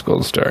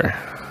 gold star.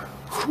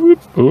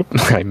 Whoop, oop,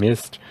 I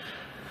missed.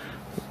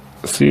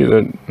 See,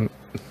 that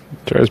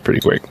dries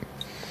pretty quick.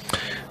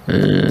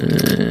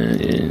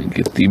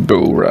 Get the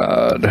bow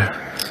rod.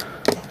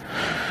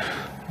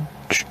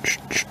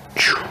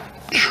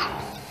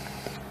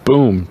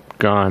 Boom,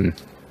 gone.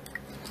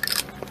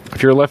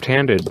 If you're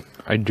left-handed,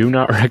 I do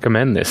not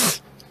recommend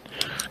this.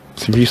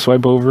 So if you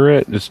swipe over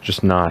it, it's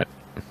just not.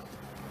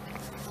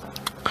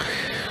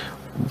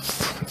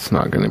 It's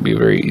not going to be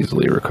very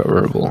easily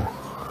recoverable.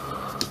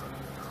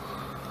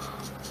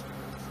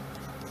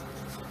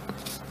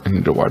 I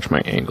need to watch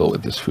my angle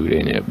with this food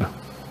nib.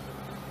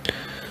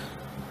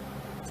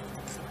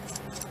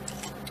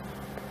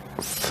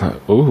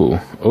 So, oh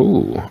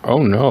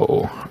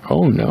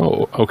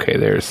no. Okay,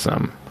 there's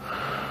some.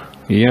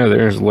 Yeah,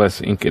 there's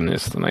less ink in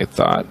this than I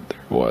thought there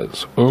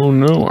was. Oh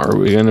no, are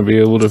we going to be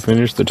able to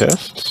finish the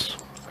tests?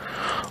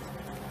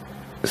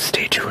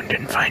 Stay tuned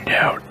and find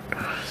out.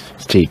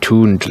 Stay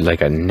tuned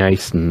like a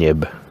nice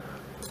nib.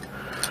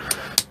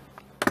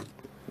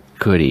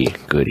 Goody,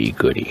 goody,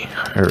 goody.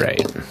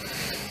 Alright.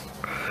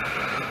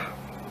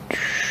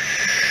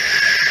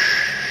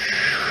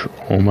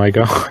 Oh my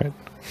god.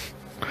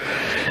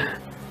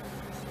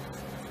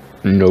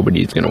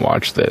 Nobody's gonna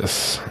watch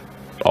this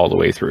all the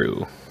way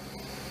through.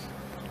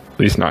 At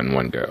least not in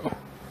one go.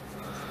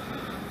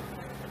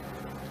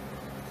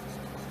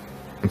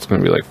 It's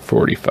gonna be like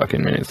 40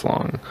 fucking minutes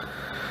long.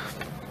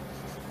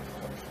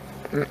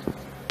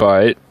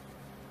 But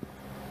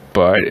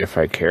if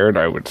I cared,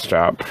 I would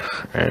stop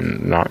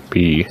and not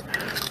be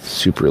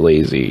super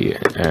lazy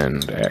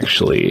and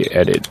actually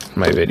edit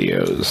my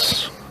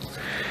videos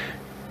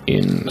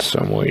in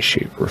some way,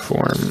 shape, or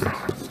form.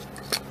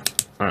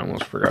 I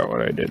almost forgot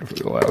what I did for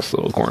the last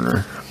little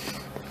corner.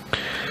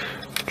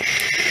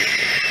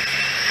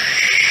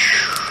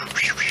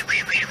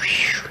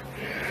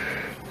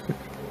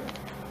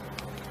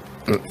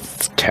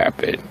 Let's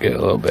tap it, get a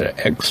little bit of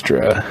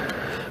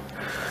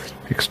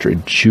extra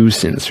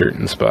juice in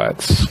certain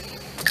spots.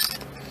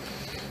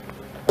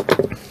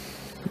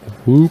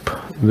 Whoop,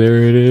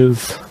 there it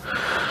is.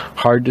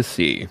 Hard to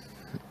see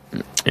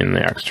in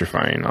the extra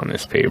fine on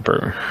this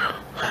paper.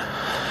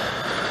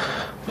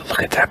 But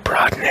look at that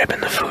broad nib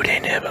and the food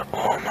nib.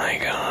 Oh my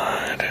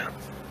god.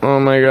 Oh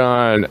my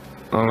god.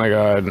 Oh my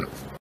god.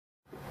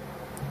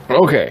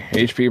 Okay,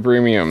 HP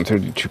Premium,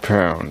 32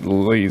 pound,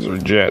 laser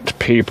jet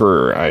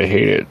paper. I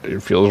hate it.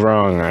 It feels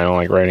wrong. I don't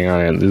like writing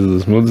on it. This is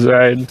the smooth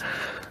side.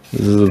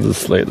 This is the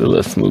slightly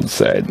less smooth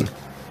side.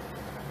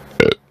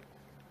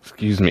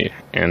 Excuse me.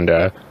 And,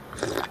 I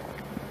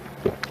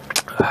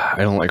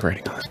don't like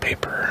writing on this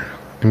paper.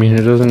 I mean,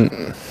 it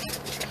doesn't...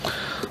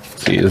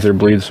 See, is there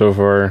bleed so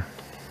far?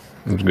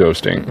 It's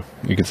ghosting.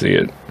 You can see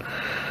it.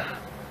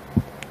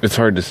 It's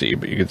hard to see,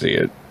 but you can see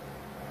it.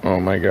 Oh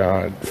my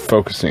god.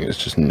 Focusing is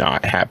just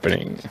not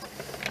happening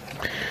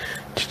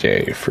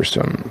today for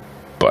some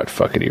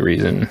butt-fuckity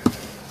reason.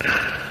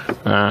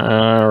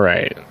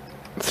 Alright.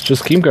 Let's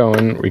just keep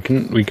going. We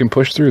can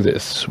push through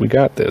this. We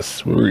got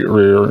this.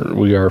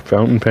 We are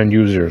fountain pen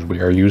users. We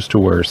are used to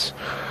worse.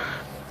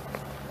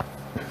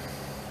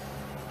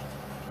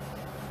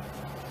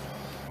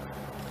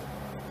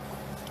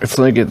 It's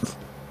like it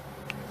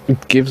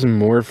gives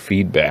more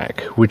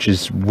feedback, which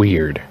is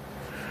weird.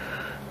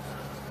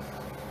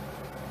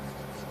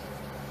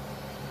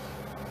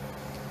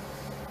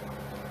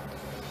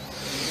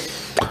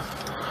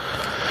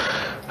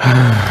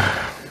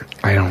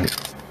 I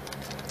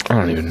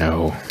don't even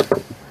know.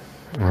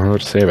 I don't know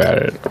what to say about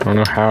it. I don't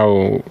know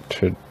how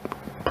to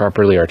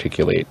properly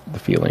articulate the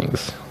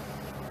feelings.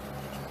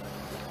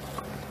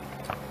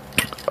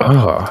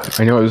 Oh,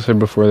 I know I said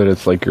before that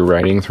it's like you're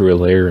riding through a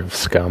layer of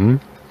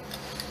scum.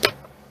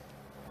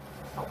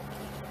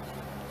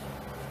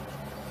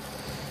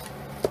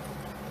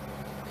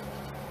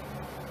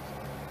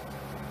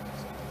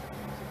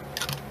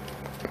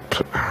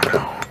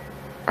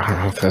 I don't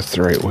know if that's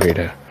the right way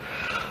to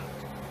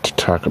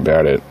talk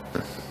about it.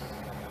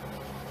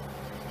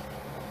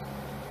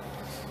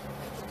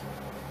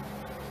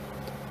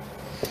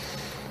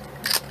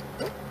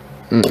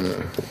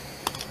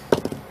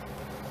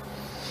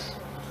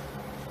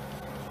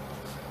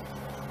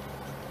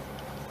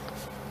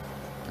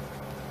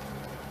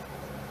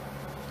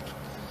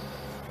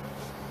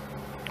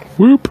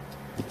 Whoop.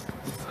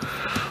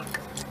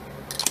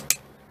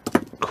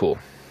 Cool.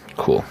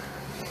 Cool.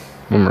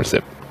 One more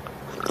sip.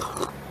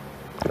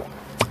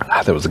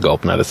 Ah, that was a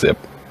gulp, not a sip.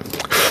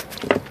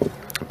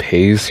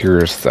 Pace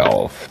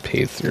yourself.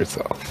 Pace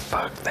yourself.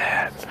 Fuck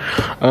that.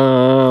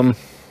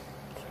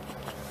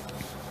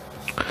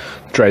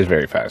 Dries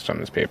very fast on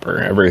this paper.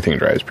 Everything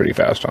dries pretty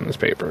fast on this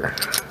paper.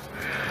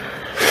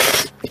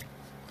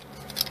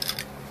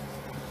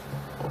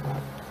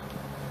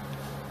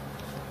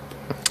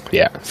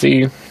 Yeah,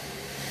 see?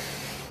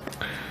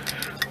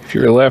 If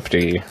you're a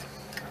lefty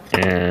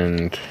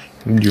and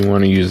you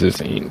want to use this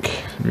ink?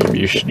 Maybe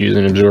you should use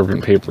an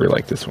absorbent paper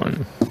like this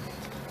one.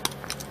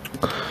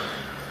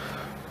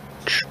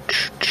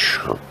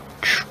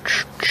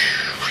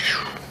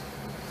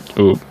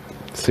 Ooh,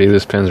 see,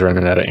 this pen's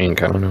running out of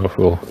ink. I don't know if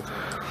we'll...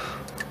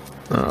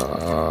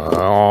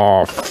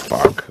 oh,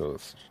 fuck.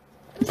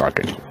 Fuck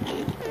it.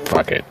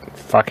 Fuck it.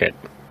 Fuck it.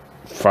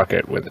 Fuck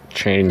it with a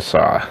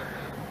chainsaw.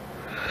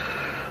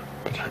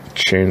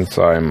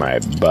 Chainsaw in my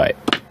butt.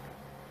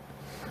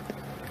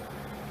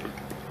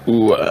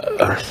 Ooh,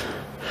 I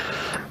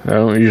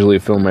don't usually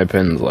fill my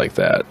pens like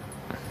that.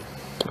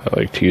 I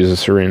like to use a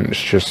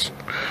syringe just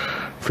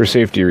for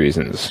safety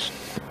reasons.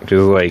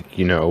 Just like,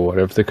 you know, what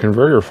if the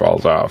converter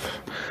falls off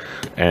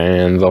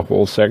and the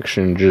whole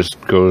section just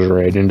goes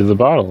right into the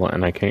bottle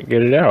and I can't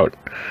get it out?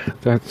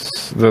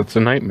 That's a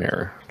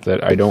nightmare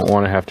that I don't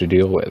want to have to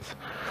deal with.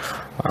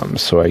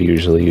 So I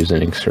usually use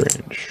an ink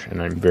syringe,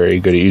 and I'm very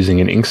good at using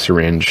an ink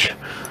syringe.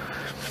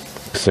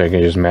 So I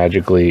can just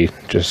magically,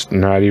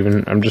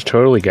 I'm just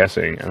totally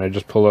guessing, and I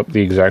just pull up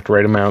the exact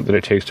right amount that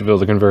it takes to fill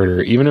the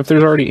converter. Even if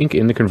there's already ink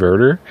in the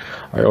converter,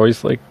 I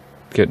always like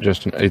get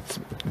just,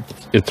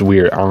 it's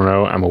weird, I don't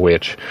know, I'm a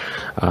witch.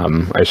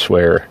 I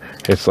swear,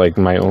 it's like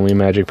my only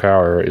magic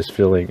power is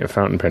filling a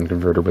fountain pen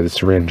converter with a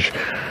syringe.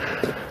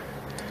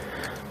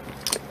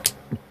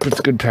 But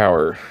it's good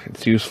power,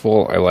 it's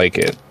useful, I like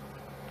it.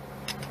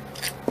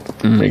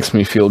 It makes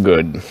me feel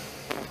good.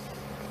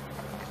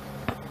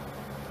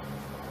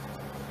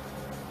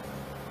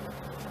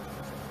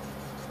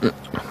 Oh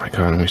my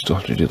god, and we still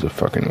have to do the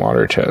fucking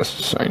water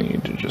tests. I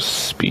need to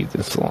just speed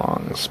this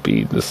along,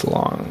 speed this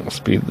along,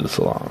 speed this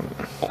along.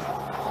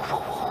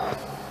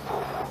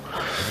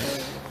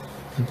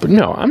 But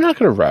no, I'm not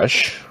gonna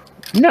rush.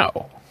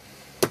 No.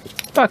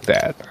 Fuck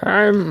that.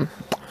 I'm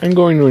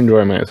going to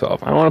enjoy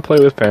myself. I want to play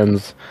with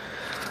pens.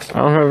 I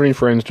don't have any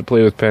friends to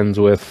play with pens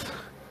with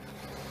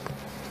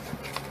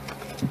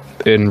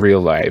in real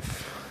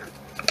life.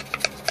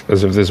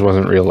 As if this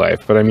wasn't real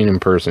life, but I mean in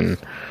person.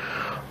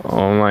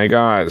 Oh my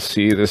god,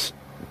 see, this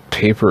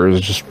paper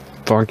is just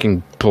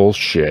fucking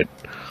bullshit.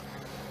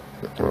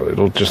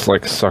 It'll just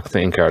like suck the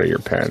ink out of your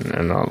pen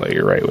and not let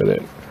you write with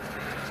it.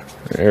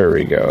 There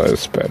we go,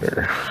 that's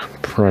better.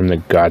 Prime the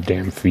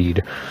goddamn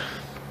feed.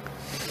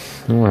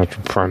 I don't have to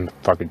prime the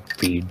fucking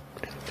feed.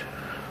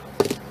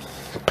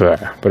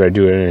 But I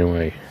do it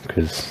anyway,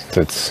 because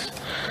that's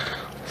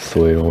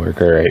the way it'll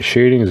work. Alright,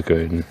 shading is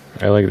good.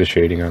 I like the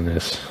shading on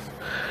this.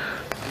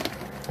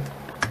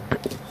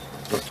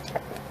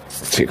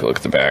 Let's take a look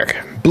at the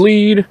back.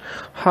 Bleed!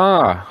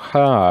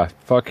 Ha!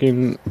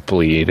 Fucking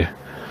bleed.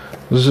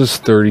 This is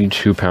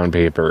 32-pound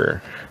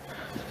paper.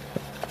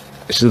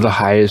 This is the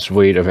highest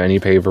weight of any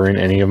paper in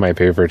any of my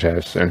paper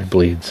tests, and it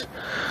bleeds.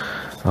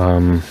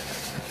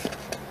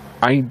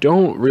 I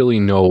don't really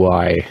know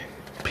why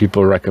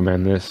people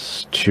recommend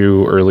this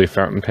to early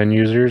fountain pen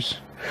users.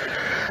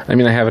 I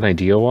mean, I have an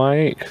idea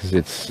why, because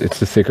it's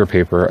the thicker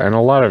paper, and a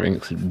lot of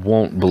inks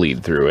won't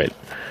bleed through it.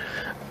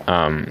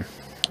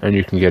 And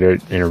you can get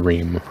it in a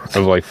ream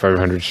of like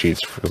 500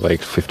 sheets for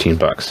like 15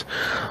 bucks.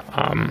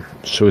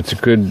 So it's a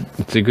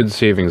good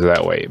savings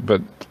that way,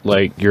 but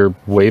like you're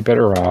way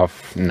better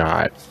off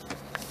not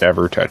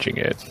ever touching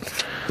it.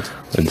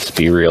 Let's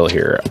be real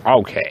here.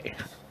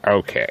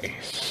 Okay,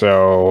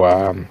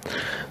 so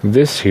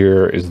this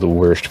here is the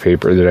worst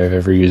paper that I've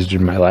ever used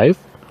in my life.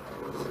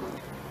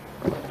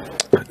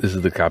 This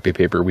is the copy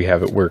paper we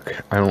have at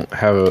work. I don't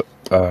have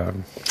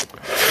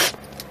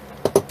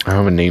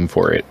a name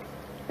for it.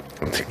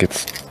 I think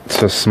it's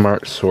a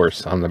Smart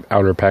Source on the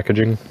outer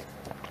packaging.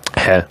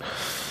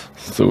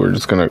 So we're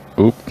just gonna,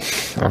 I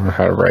don't know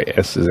how to write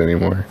S's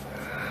anymore.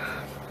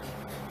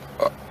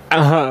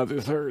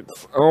 This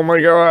hurts. Oh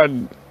my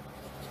god.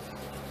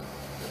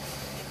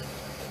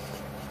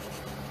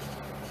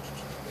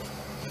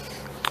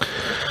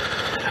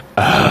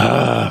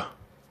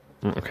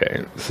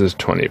 Okay, this is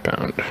 20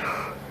 pound.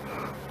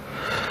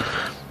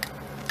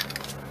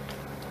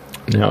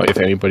 Now, if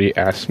anybody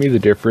asks me the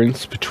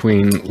difference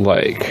between,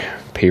 like,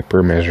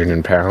 paper measured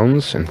in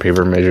pounds and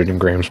paper measured in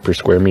grams per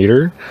square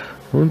meter,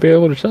 I wouldn't be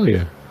able to tell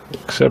you.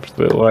 Except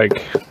that, like,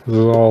 this is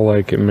all,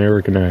 like,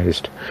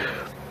 Americanized.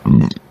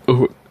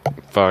 Oh,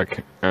 fuck.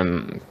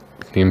 And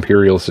the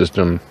imperial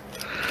system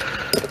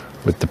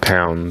with the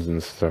pounds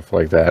and stuff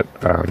like that.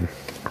 Wrong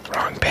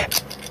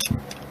bit.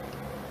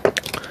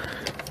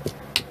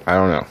 I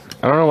don't know.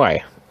 I don't know why.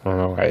 I don't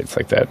know why it's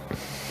like that.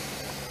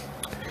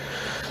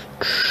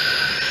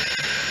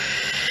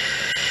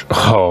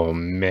 Oh,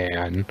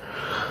 man.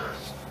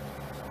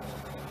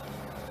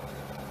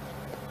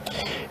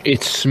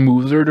 It's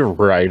smoother to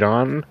write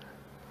on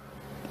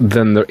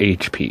than the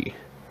HP.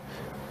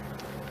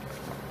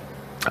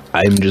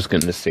 I'm just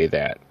going to say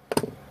that.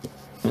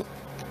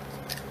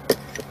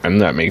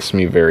 And that makes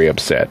me very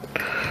upset.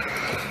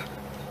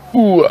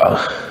 Ooh.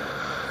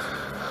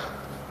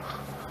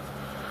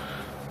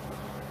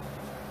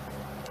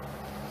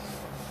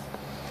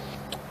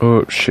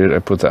 Oh, shit, I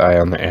put the I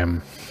on the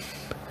M.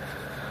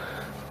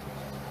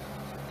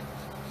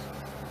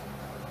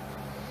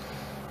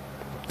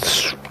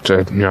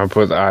 to, you know,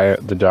 put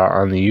the dot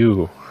on the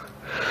U.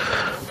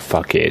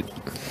 Fuck it.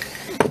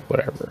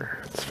 Whatever.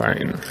 It's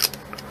fine.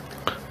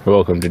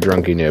 Welcome to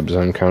Drunky Nibs.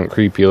 I'm Count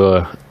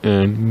Creepula,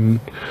 and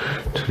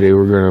today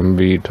we're going to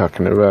be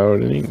talking about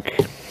an ink.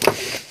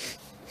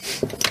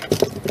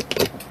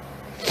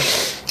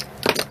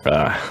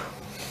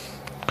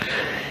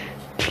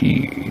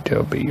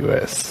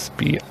 PenBBS.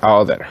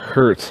 Oh, that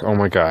hurts. Oh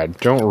my god.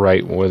 Don't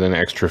write with an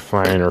extra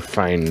fine or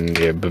fine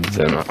nib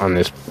on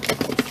this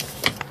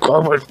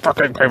garbage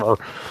fucking paper.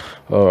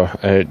 Oh,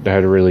 I had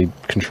to really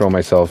control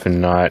myself and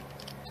not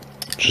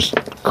just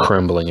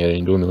crumbling it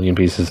into a million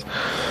pieces.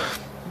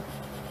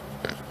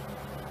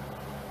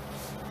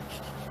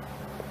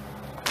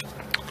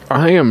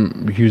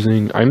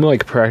 I'm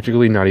like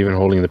practically not even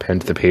holding the pen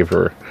to the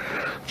paper,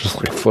 just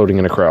like floating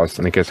it across,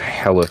 and it gets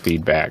hella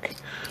feedback.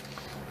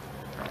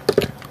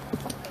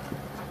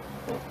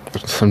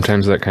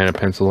 Sometimes that kind of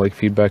pencil-like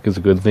feedback is a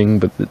good thing,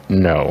 but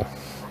no.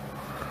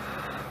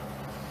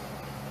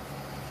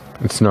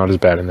 It's not as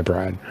bad in the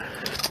broad.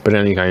 But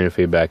any kind of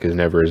feedback is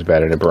never as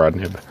bad in a broad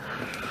nib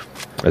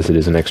as it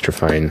is an extra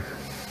fine.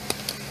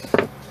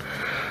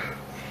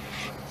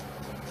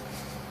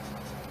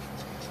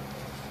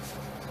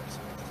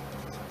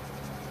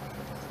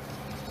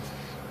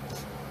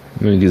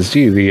 You can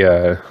see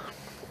the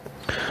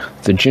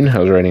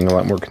Jinhao's writing a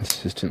lot more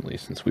consistently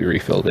since we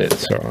refilled it,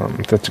 so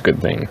that's a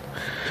good thing.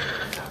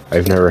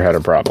 I've never had a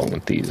problem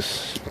with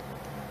these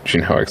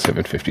Jinhao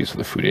X750s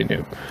with a Fude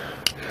nib.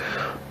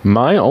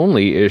 My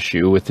only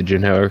issue with the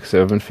Jinhao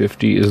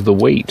X750 is the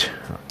weight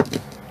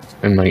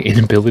and my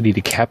inability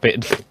to cap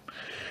it.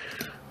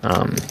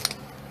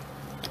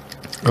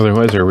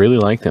 Otherwise, I really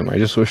like them. I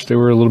just wish they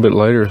were a little bit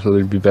lighter so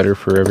they'd be better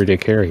for everyday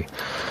carry.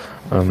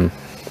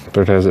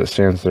 But as it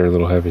stands, they're a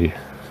little heavy.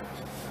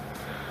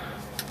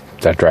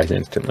 That dries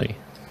instantly.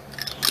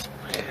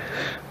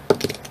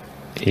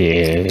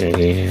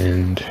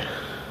 And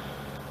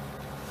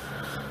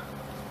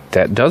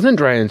that doesn't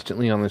dry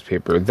instantly on this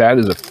paper. That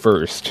is a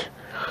first.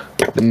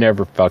 That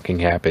never fucking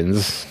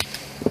happens.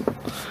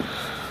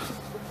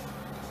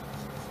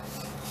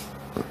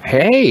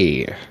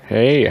 Hey,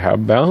 how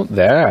about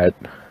that?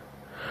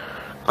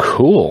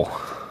 Cool.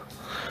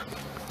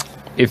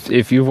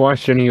 If you've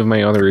watched any of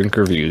my other ink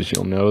reviews,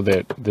 you'll know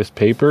that this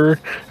paper,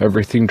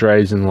 everything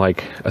dries in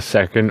like a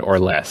second or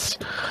less.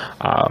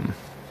 But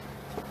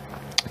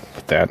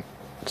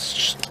that's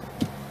just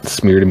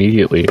smeared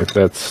immediately.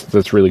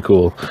 That's really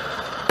cool.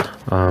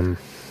 I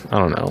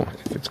don't know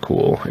if it's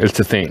cool. It's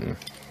a thing.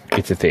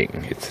 It's a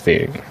thing. It's a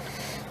thing.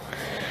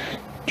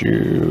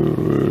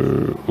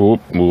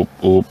 Oop, oop,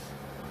 oop.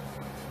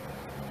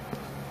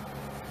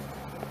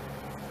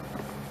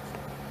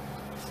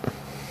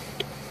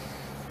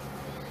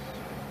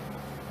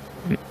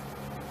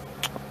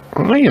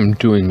 I am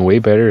doing way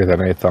better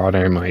than I thought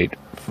I might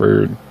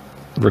for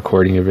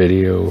recording a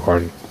video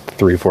on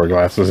 3-4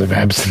 glasses of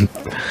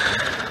absinthe.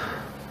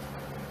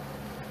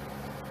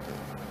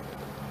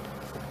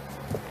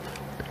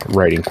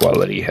 Writing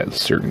quality has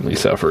certainly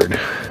suffered.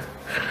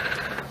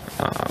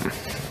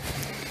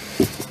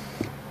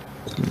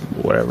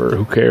 Whatever,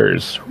 who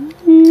cares?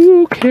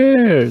 Who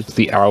cares?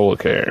 The owl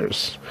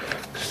cares.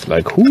 It's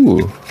like,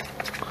 who?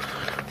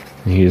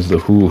 He's the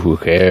who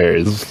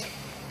cares.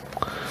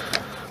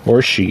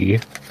 Or she.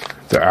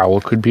 The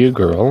owl could be a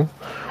girl,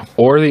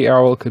 or the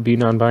owl could be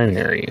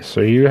non-binary.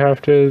 So you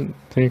have to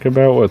think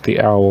about what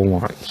the owl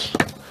wants.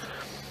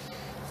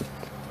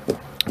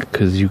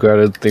 Because you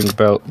gotta think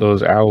about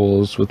those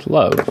owls with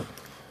love.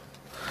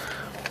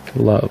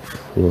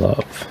 Love,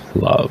 love,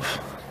 love.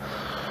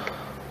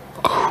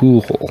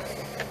 Cool.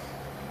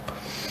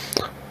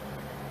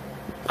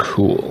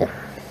 Cool.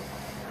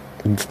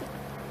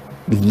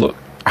 Look,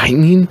 I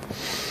mean,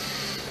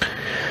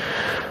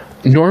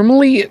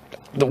 normally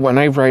when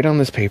I write on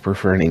this paper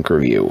for an ink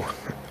review,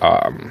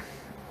 I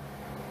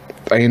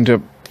end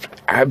up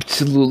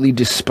absolutely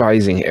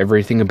despising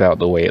everything about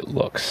the way it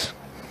looks.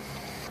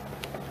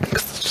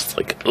 It's just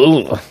like,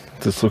 ugh,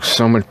 this looks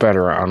so much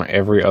better on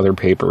every other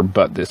paper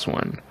but this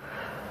one.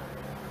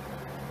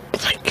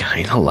 But I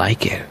kind of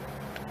like it.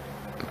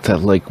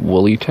 That, like,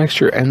 woolly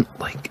texture, and,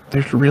 like,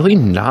 there's really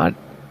not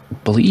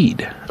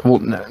bleed. Well,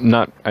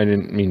 not, I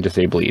didn't mean to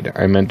say bleed.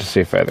 I meant to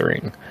say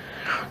feathering.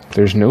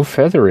 There's no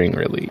feathering,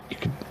 really. You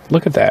could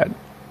look at that.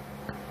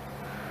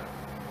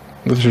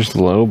 There's just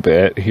a little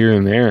bit here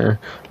and there.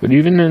 But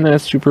even in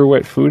that super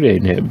wet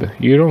Fude nib,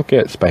 you don't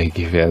get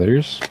spiky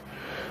feathers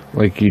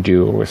like you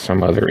do with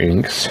some other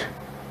inks.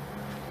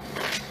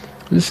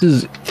 This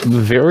is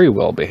very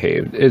well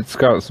behaved. It's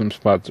got some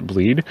spots of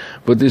bleed,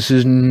 but this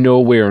is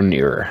nowhere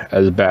near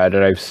as bad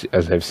as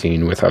I've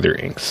seen with other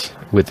inks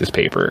with this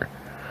paper.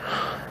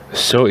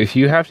 So if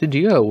you have to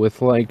deal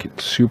with like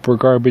super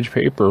garbage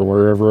paper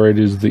wherever it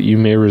is that you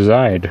may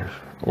reside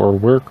or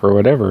work or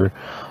whatever,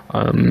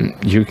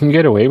 you can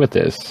get away with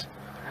this.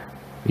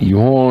 It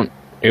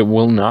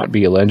will not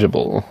be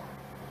illegible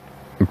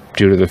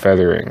due to the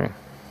feathering.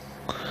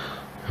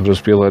 It'll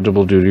just be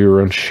illegible due to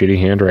your own shitty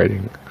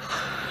handwriting.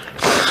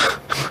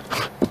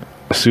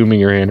 Assuming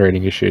your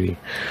handwriting is shitty.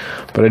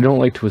 But I don't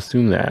like to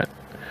assume that.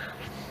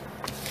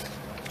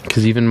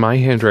 Because even my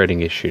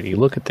handwriting is shitty.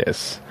 Look at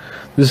this.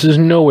 This is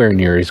nowhere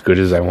near as good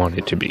as I want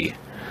it to be.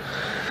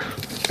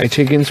 I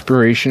take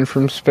inspiration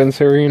from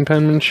Spencerian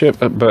penmanship,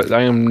 but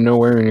I am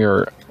nowhere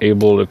near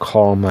able to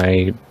call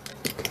my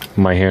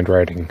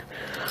handwriting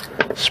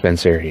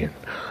Spencerian.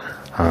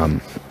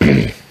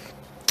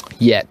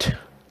 Yet.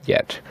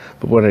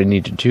 But what I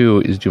need to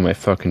do is do my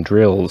fucking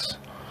drills,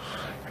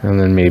 and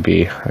then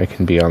maybe I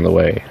can be on the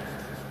way.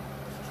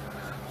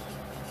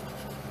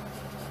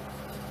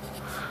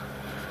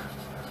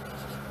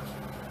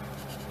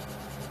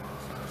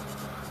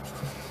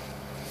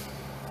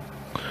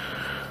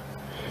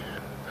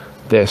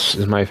 This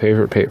is my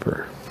favorite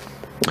paper.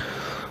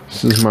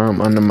 This is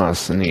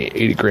monstrosity,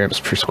 80 grams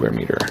per square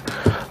meter.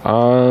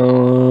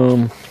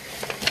 Alright,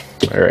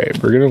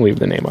 we're gonna leave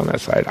the name on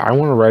that side. I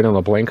want to write on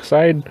the blank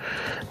side,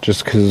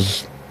 just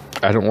because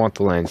I don't want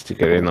the lines to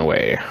get in the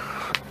way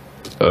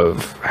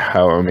of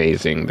how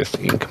amazing this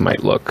ink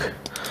might look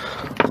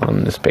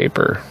on this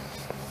paper.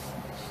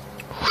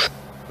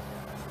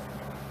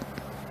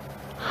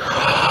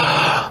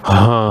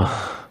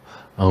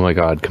 Oh my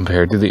god,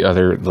 compared to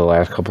the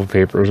last couple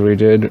papers we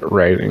did,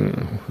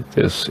 writing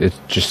this, it's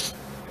just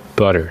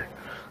butter.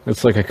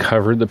 It's like I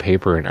covered the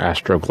paper in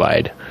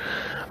Astroglide.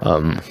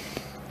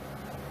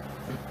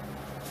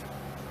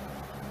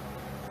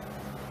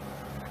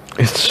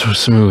 It's so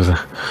smooth.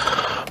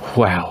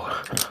 Wow.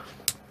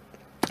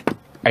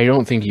 I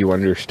don't think you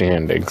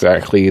understand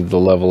exactly the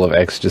level of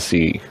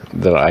ecstasy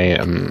that I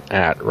am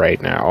at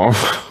right now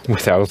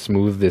with how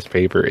smooth this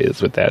paper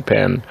is with that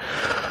pen.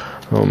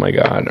 Oh my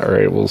god.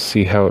 Alright, we'll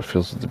see how it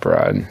feels with the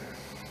broad.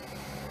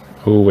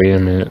 Oh, wait a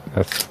minute.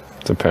 That's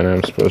the pen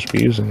I'm supposed to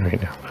be using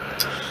right now.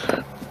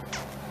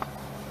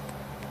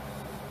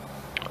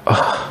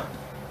 Oh.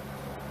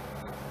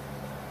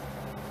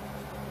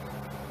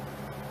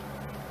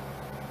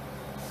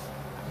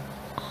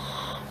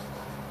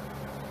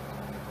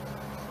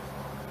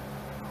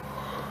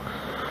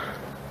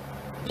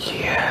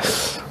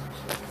 Yes.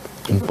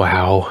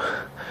 Wow.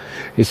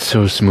 It's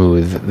so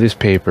smooth. This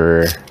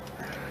paper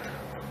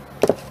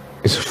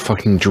is a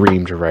fucking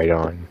dream to write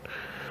on.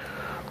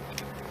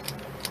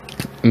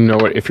 You know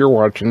what? If you're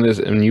watching this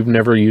and you've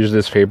never used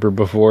this paper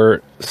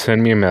before,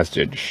 send me a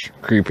message.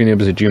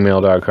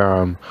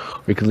 creepynibs@gmail.com.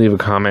 We could leave a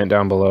comment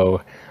down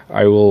below.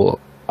 I will,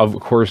 of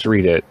course,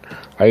 read it.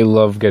 I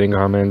love getting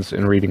comments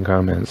and reading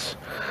comments.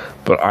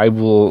 But I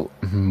will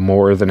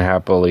more than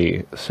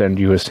happily send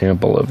you a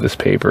sample of this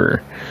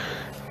paper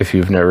if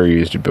you've never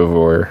used it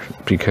before,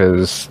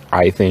 because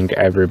I think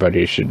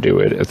everybody should do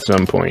it at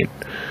some point.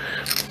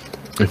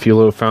 If you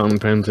love fountain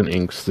pens and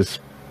inks, this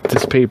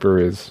paper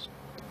is...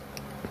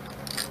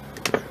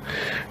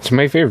 it's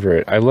my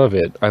favorite. I love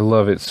it. I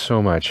love it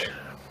so much.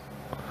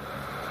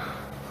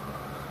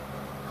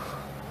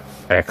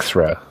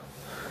 Extra.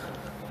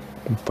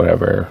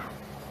 Whatever.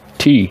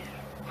 T.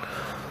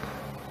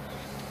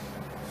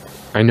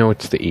 I know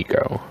it's the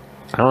Eco.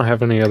 I don't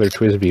have any other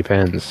TWSBI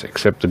pens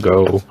except the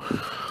Go.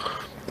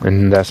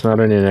 And that's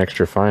not in an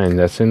extra fine.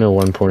 That's in a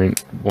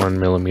 1.1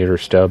 millimeter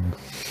stub.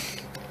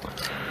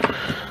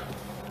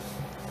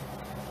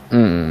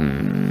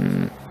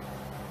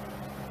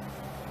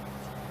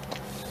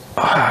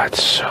 Ah,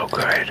 it's so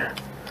good.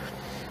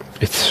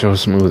 It's so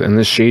smooth. And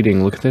the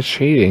shading, look at the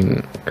shading.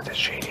 Look at the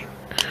shading.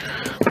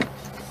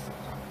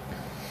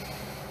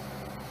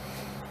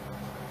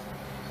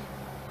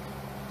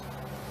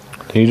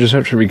 You just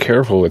have to be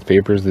careful with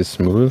papers this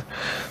smooth.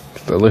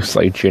 It looks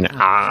like you know.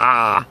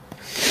 Ah!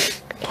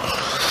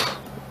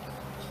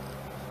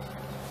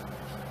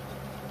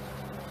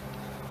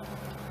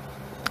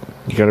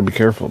 You gotta be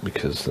careful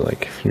because,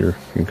 like, if you're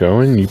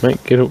going, it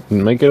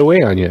might get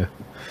away on you.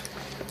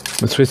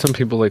 That's why some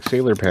people like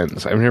Sailor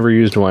pens. I've never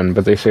used one,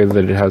 but they say that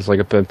it has like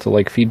a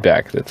pencil-like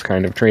feedback that's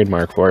kind of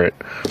trademark for it.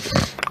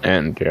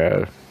 And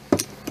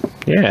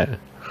yeah,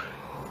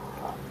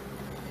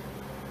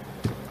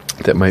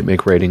 that might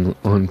make writing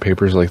on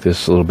papers like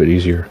this a little bit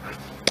easier.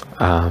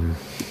 Let's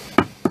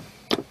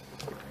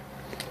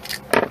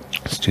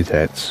do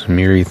that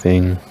smeary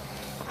thing.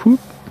 Whoop.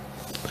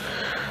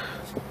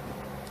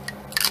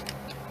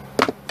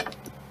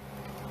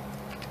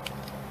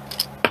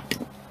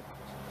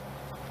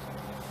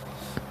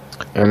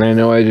 And I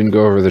know I didn't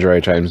go over the dry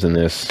times in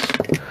this,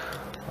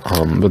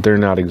 but they're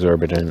not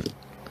exorbitant.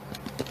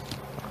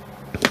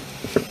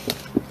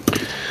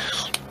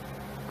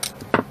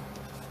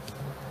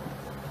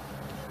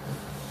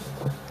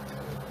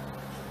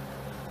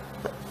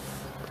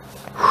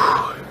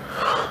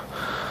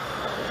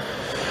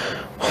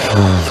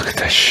 Oh, look at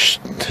that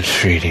the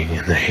shading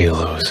and the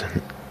halos,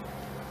 and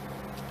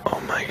oh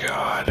my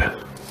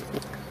god.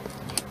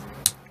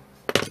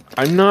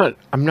 I'm not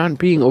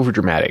being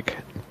overdramatic,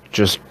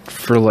 just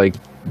for like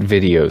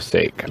video's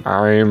sake.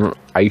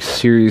 I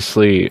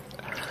seriously,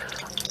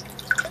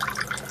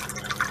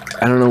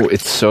 I don't know,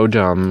 it's so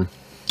dumb.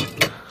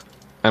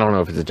 I don't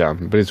know if it's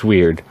dumb, but it's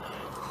weird.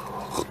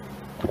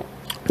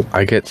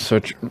 I get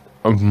such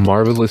a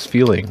marvelous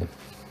feeling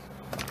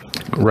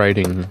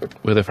writing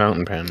with a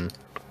fountain pen.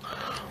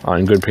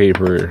 on good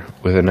paper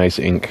with a nice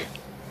ink.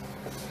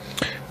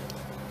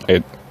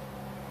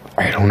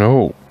 I don't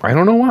know. I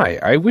don't know why.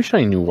 I wish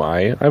I knew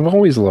why. I've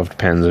always loved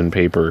pens and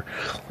paper.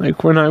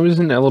 Like, when I was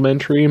in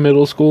elementary,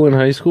 middle school, and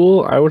high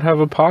school, I would have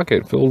a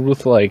pocket filled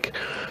with, like,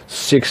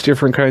 6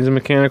 different kinds of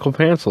mechanical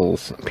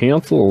pencils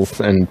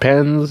and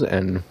pens,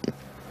 and,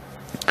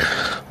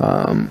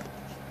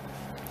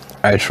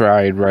 I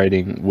tried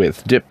writing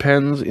with dip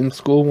pens in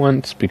school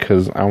once,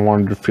 because I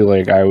wanted to feel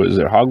like I was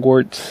at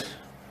Hogwarts.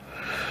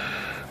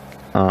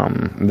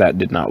 That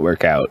did not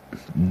work out.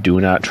 Do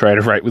not try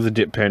to write with a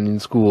dip pen in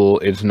school.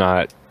 It's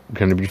not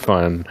gonna be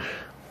fun.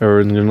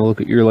 Everyone's gonna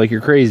look at you like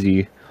you're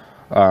crazy.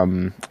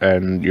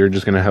 And you're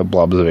just gonna have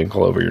blobs of ink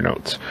all over your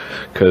notes.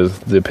 Because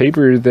the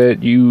paper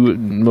that you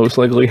most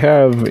likely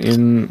have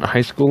in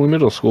high school and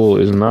middle school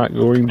is not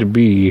going to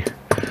be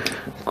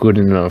good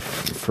enough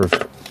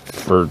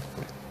for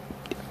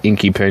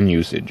inky pen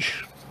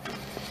usage.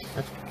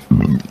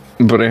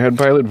 But I had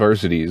pilot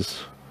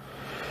varsities.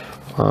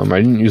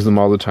 I didn't use them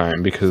all the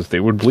time because they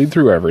would bleed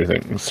through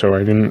everything, so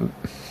I didn't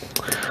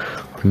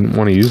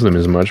want to use them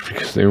as much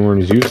because they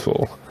weren't as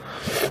useful.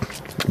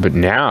 But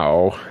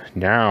now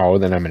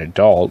that I'm an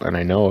adult and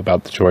I know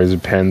about the joys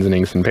of pens and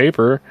inks and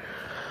paper,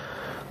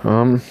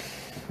 I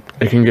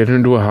can get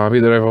into a hobby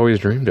that I've always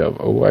dreamed of.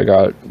 Oh, I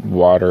got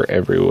water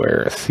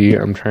everywhere. See,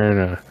 I'm trying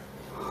to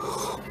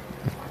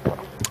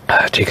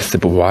take a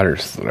sip of water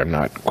so that I'm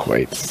not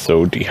quite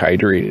so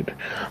dehydrated.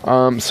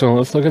 So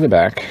let's look at the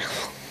back.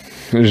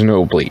 There's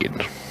no bleed.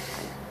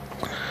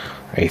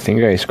 I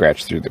think I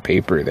scratched through the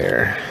paper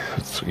there.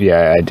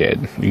 Yeah, I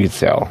did. You could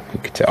tell.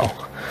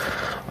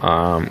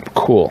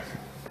 Cool.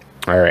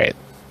 Alright,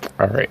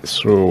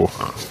 so...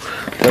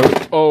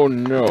 Oh,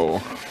 no.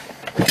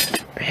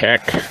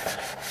 Heck.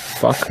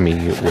 Fuck me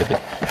with a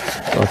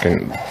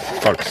fucking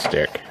fuck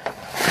stick.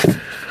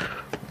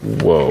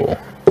 Whoa.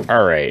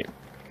 Alright.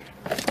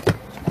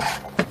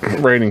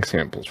 Writing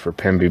samples for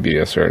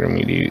PenBBS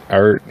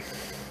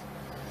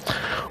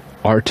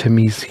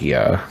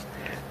Artemisia,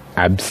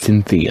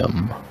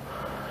 Absinthium,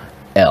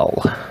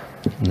 L,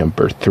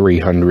 number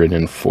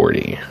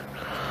 340.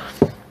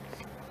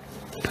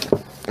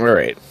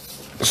 Alright,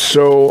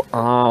 so,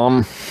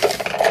 I'm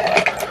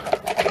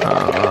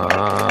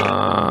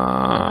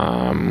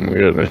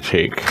gonna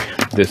take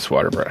this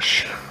water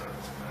brush.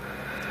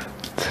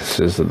 This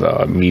is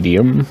the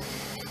medium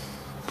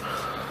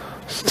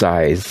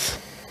size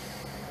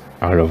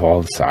out of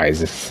all the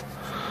sizes.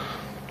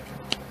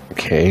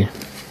 Okay.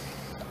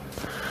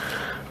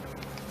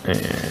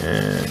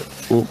 And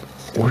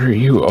what are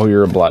you? Oh,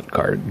 you're a blot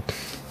card.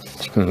 I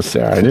was gonna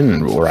say I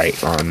didn't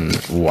write on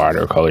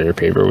watercolor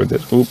paper with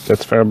this. Oop,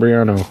 that's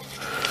Fabriano.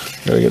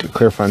 Gotta get the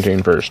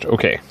Clairefontaine first.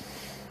 Okay.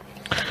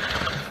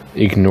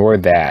 Ignore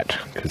that,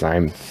 because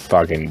I'm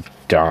fucking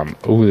dumb.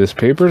 Oh, this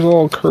paper's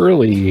all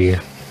curly. I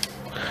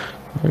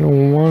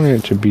don't want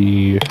it to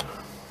be.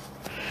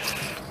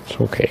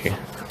 It's okay.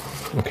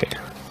 Okay.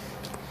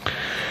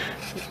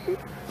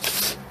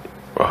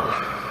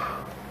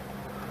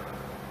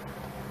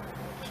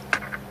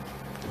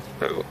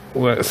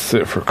 Let it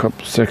sit for a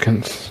couple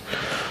seconds.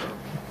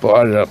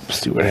 Blot it up,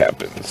 see what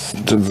happens.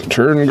 Does it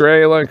turn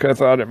gray like I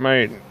thought it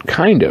might?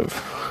 Kind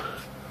of.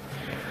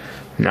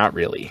 Not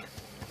really.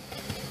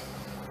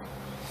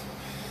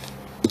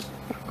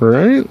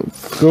 Right?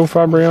 Let's go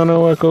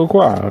Fabriano Echo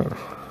Qua.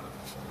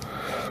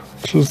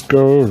 Let's just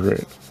go over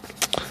it.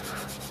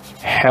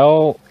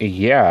 Hell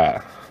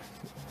yeah.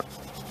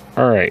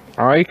 Alright,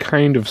 I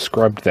kind of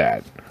scrubbed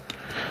that.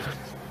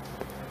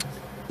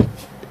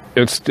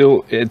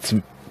 It's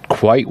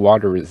quite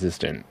water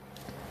resistant.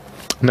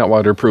 Not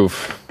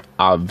waterproof,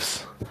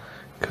 obvs.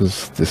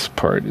 Because this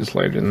part is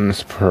lighter than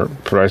this part.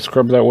 But I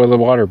scrubbed that with a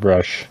water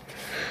brush.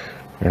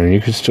 And you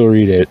can still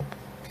read it.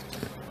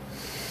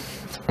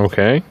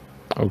 Okay.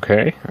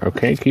 Okay.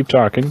 Okay. Keep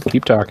talking.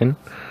 Keep talking.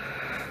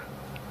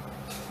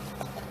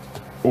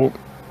 Oh.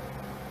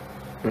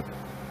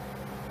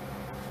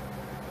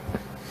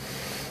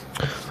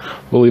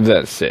 We'll leave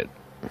that sit.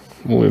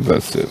 We'll leave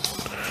that sit.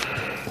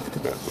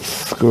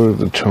 Let's go to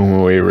the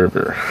Tomoe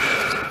River.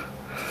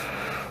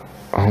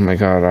 Oh my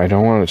god, I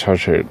don't want to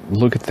touch it.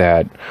 Look at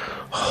that.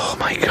 Oh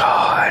my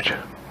god.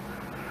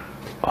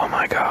 Oh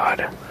my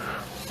god.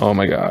 Oh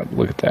my god,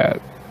 look at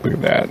that. Look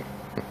at that.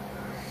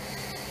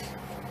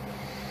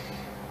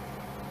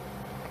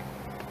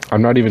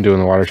 I'm not even doing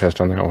the water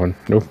test on that one.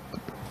 Nope.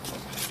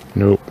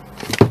 Nope.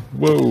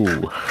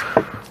 Whoa.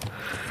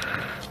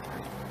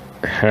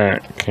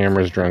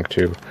 Camera's drunk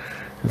too.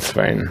 It's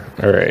fine.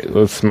 Alright,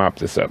 let's mop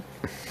this up.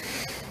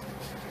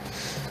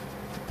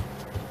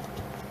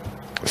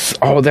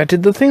 Oh, that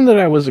did the thing that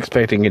I was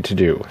expecting it to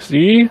do.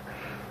 See?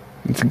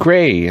 It's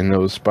gray in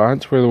those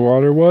spots where the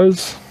water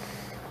was.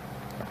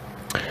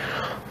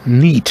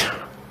 Neat.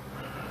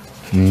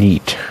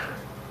 Neat.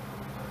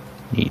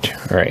 Neat.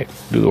 Alright,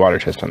 do the water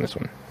test on this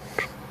one.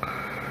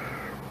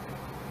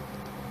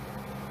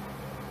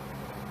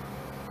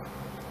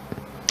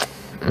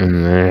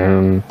 And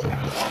then...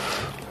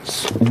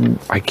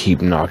 I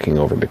keep knocking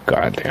over the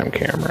goddamn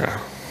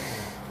camera.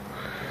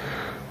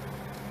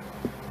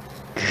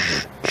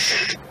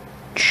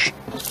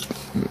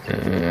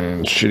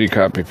 shitty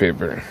copy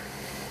paper.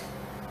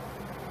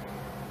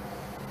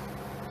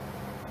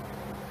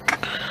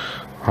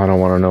 I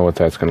don't want to know what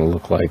that's going to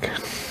look like.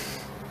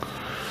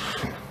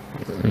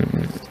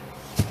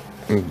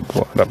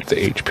 Blot up the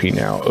HP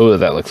now. Oh,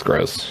 that looks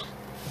gross.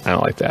 I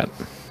don't like that.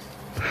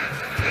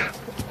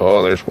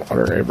 Oh, there's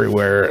water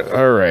everywhere.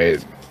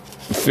 Alright.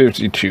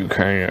 52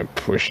 kind of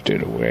pushed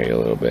it away a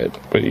little bit.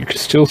 But you can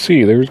still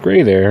see there's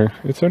gray there.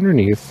 It's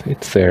underneath.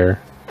 It's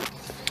there.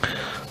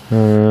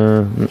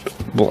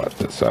 Blot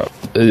this up.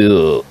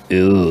 Ew,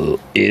 ew,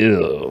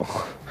 ew.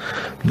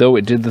 Though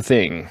it did the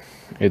thing.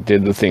 It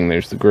did the thing.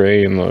 There's the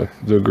gray and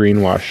the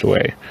green washed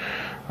away.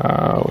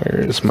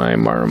 Where's my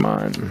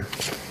Marmon?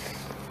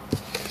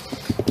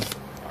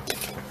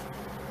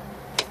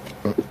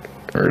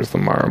 Where's the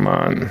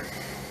Marmon?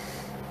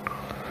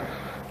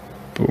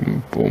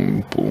 Boom,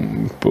 boom,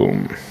 boom,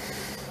 boom.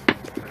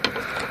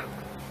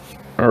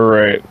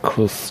 Alright,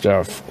 cool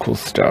stuff, cool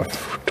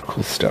stuff,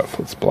 cool stuff.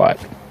 Let's blot.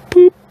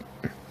 Boop.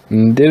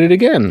 And did it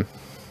again.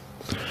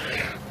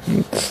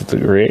 It's the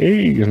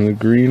gray and the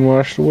green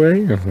washed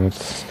away.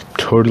 It's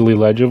totally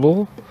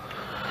legible.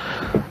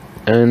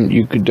 And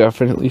you could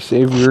definitely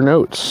save your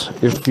notes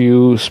if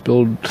you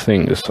spilled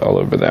things all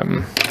over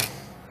them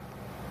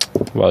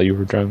while you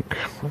were drunk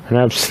and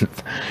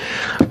absinthe.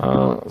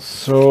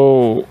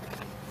 So,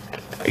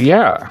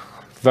 yeah,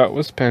 that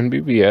was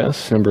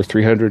PenBBS, number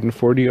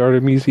 340,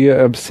 Artemisia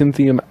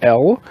Absinthium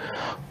L.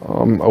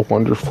 A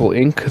wonderful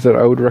ink that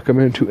I would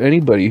recommend to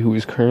anybody who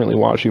is currently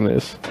watching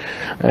this,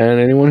 and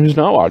anyone who's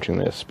not watching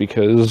this,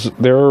 because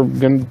there are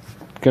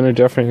gonna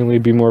definitely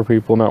be more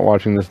people not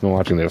watching this than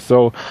watching this.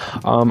 So,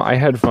 I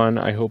had fun.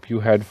 I hope you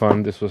had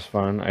fun. This was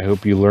fun. I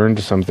hope you learned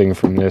something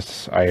from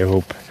this. I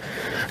hope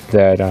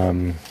that,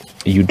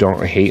 you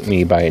don't hate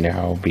me by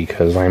now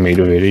because I made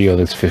a video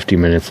that's 50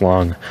 minutes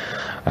long.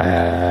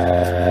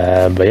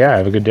 But yeah,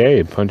 have a good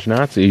day. Punch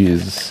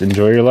Nazis.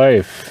 Enjoy your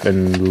life.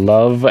 And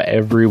love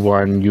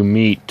everyone you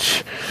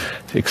meet.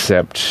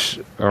 Except,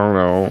 I don't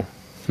know.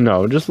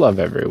 No, just love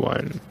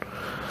everyone.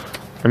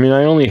 I mean,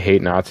 I only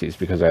hate Nazis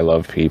because I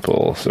love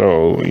people.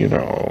 So, you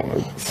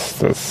know,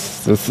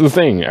 that's the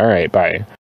thing. Alright, bye.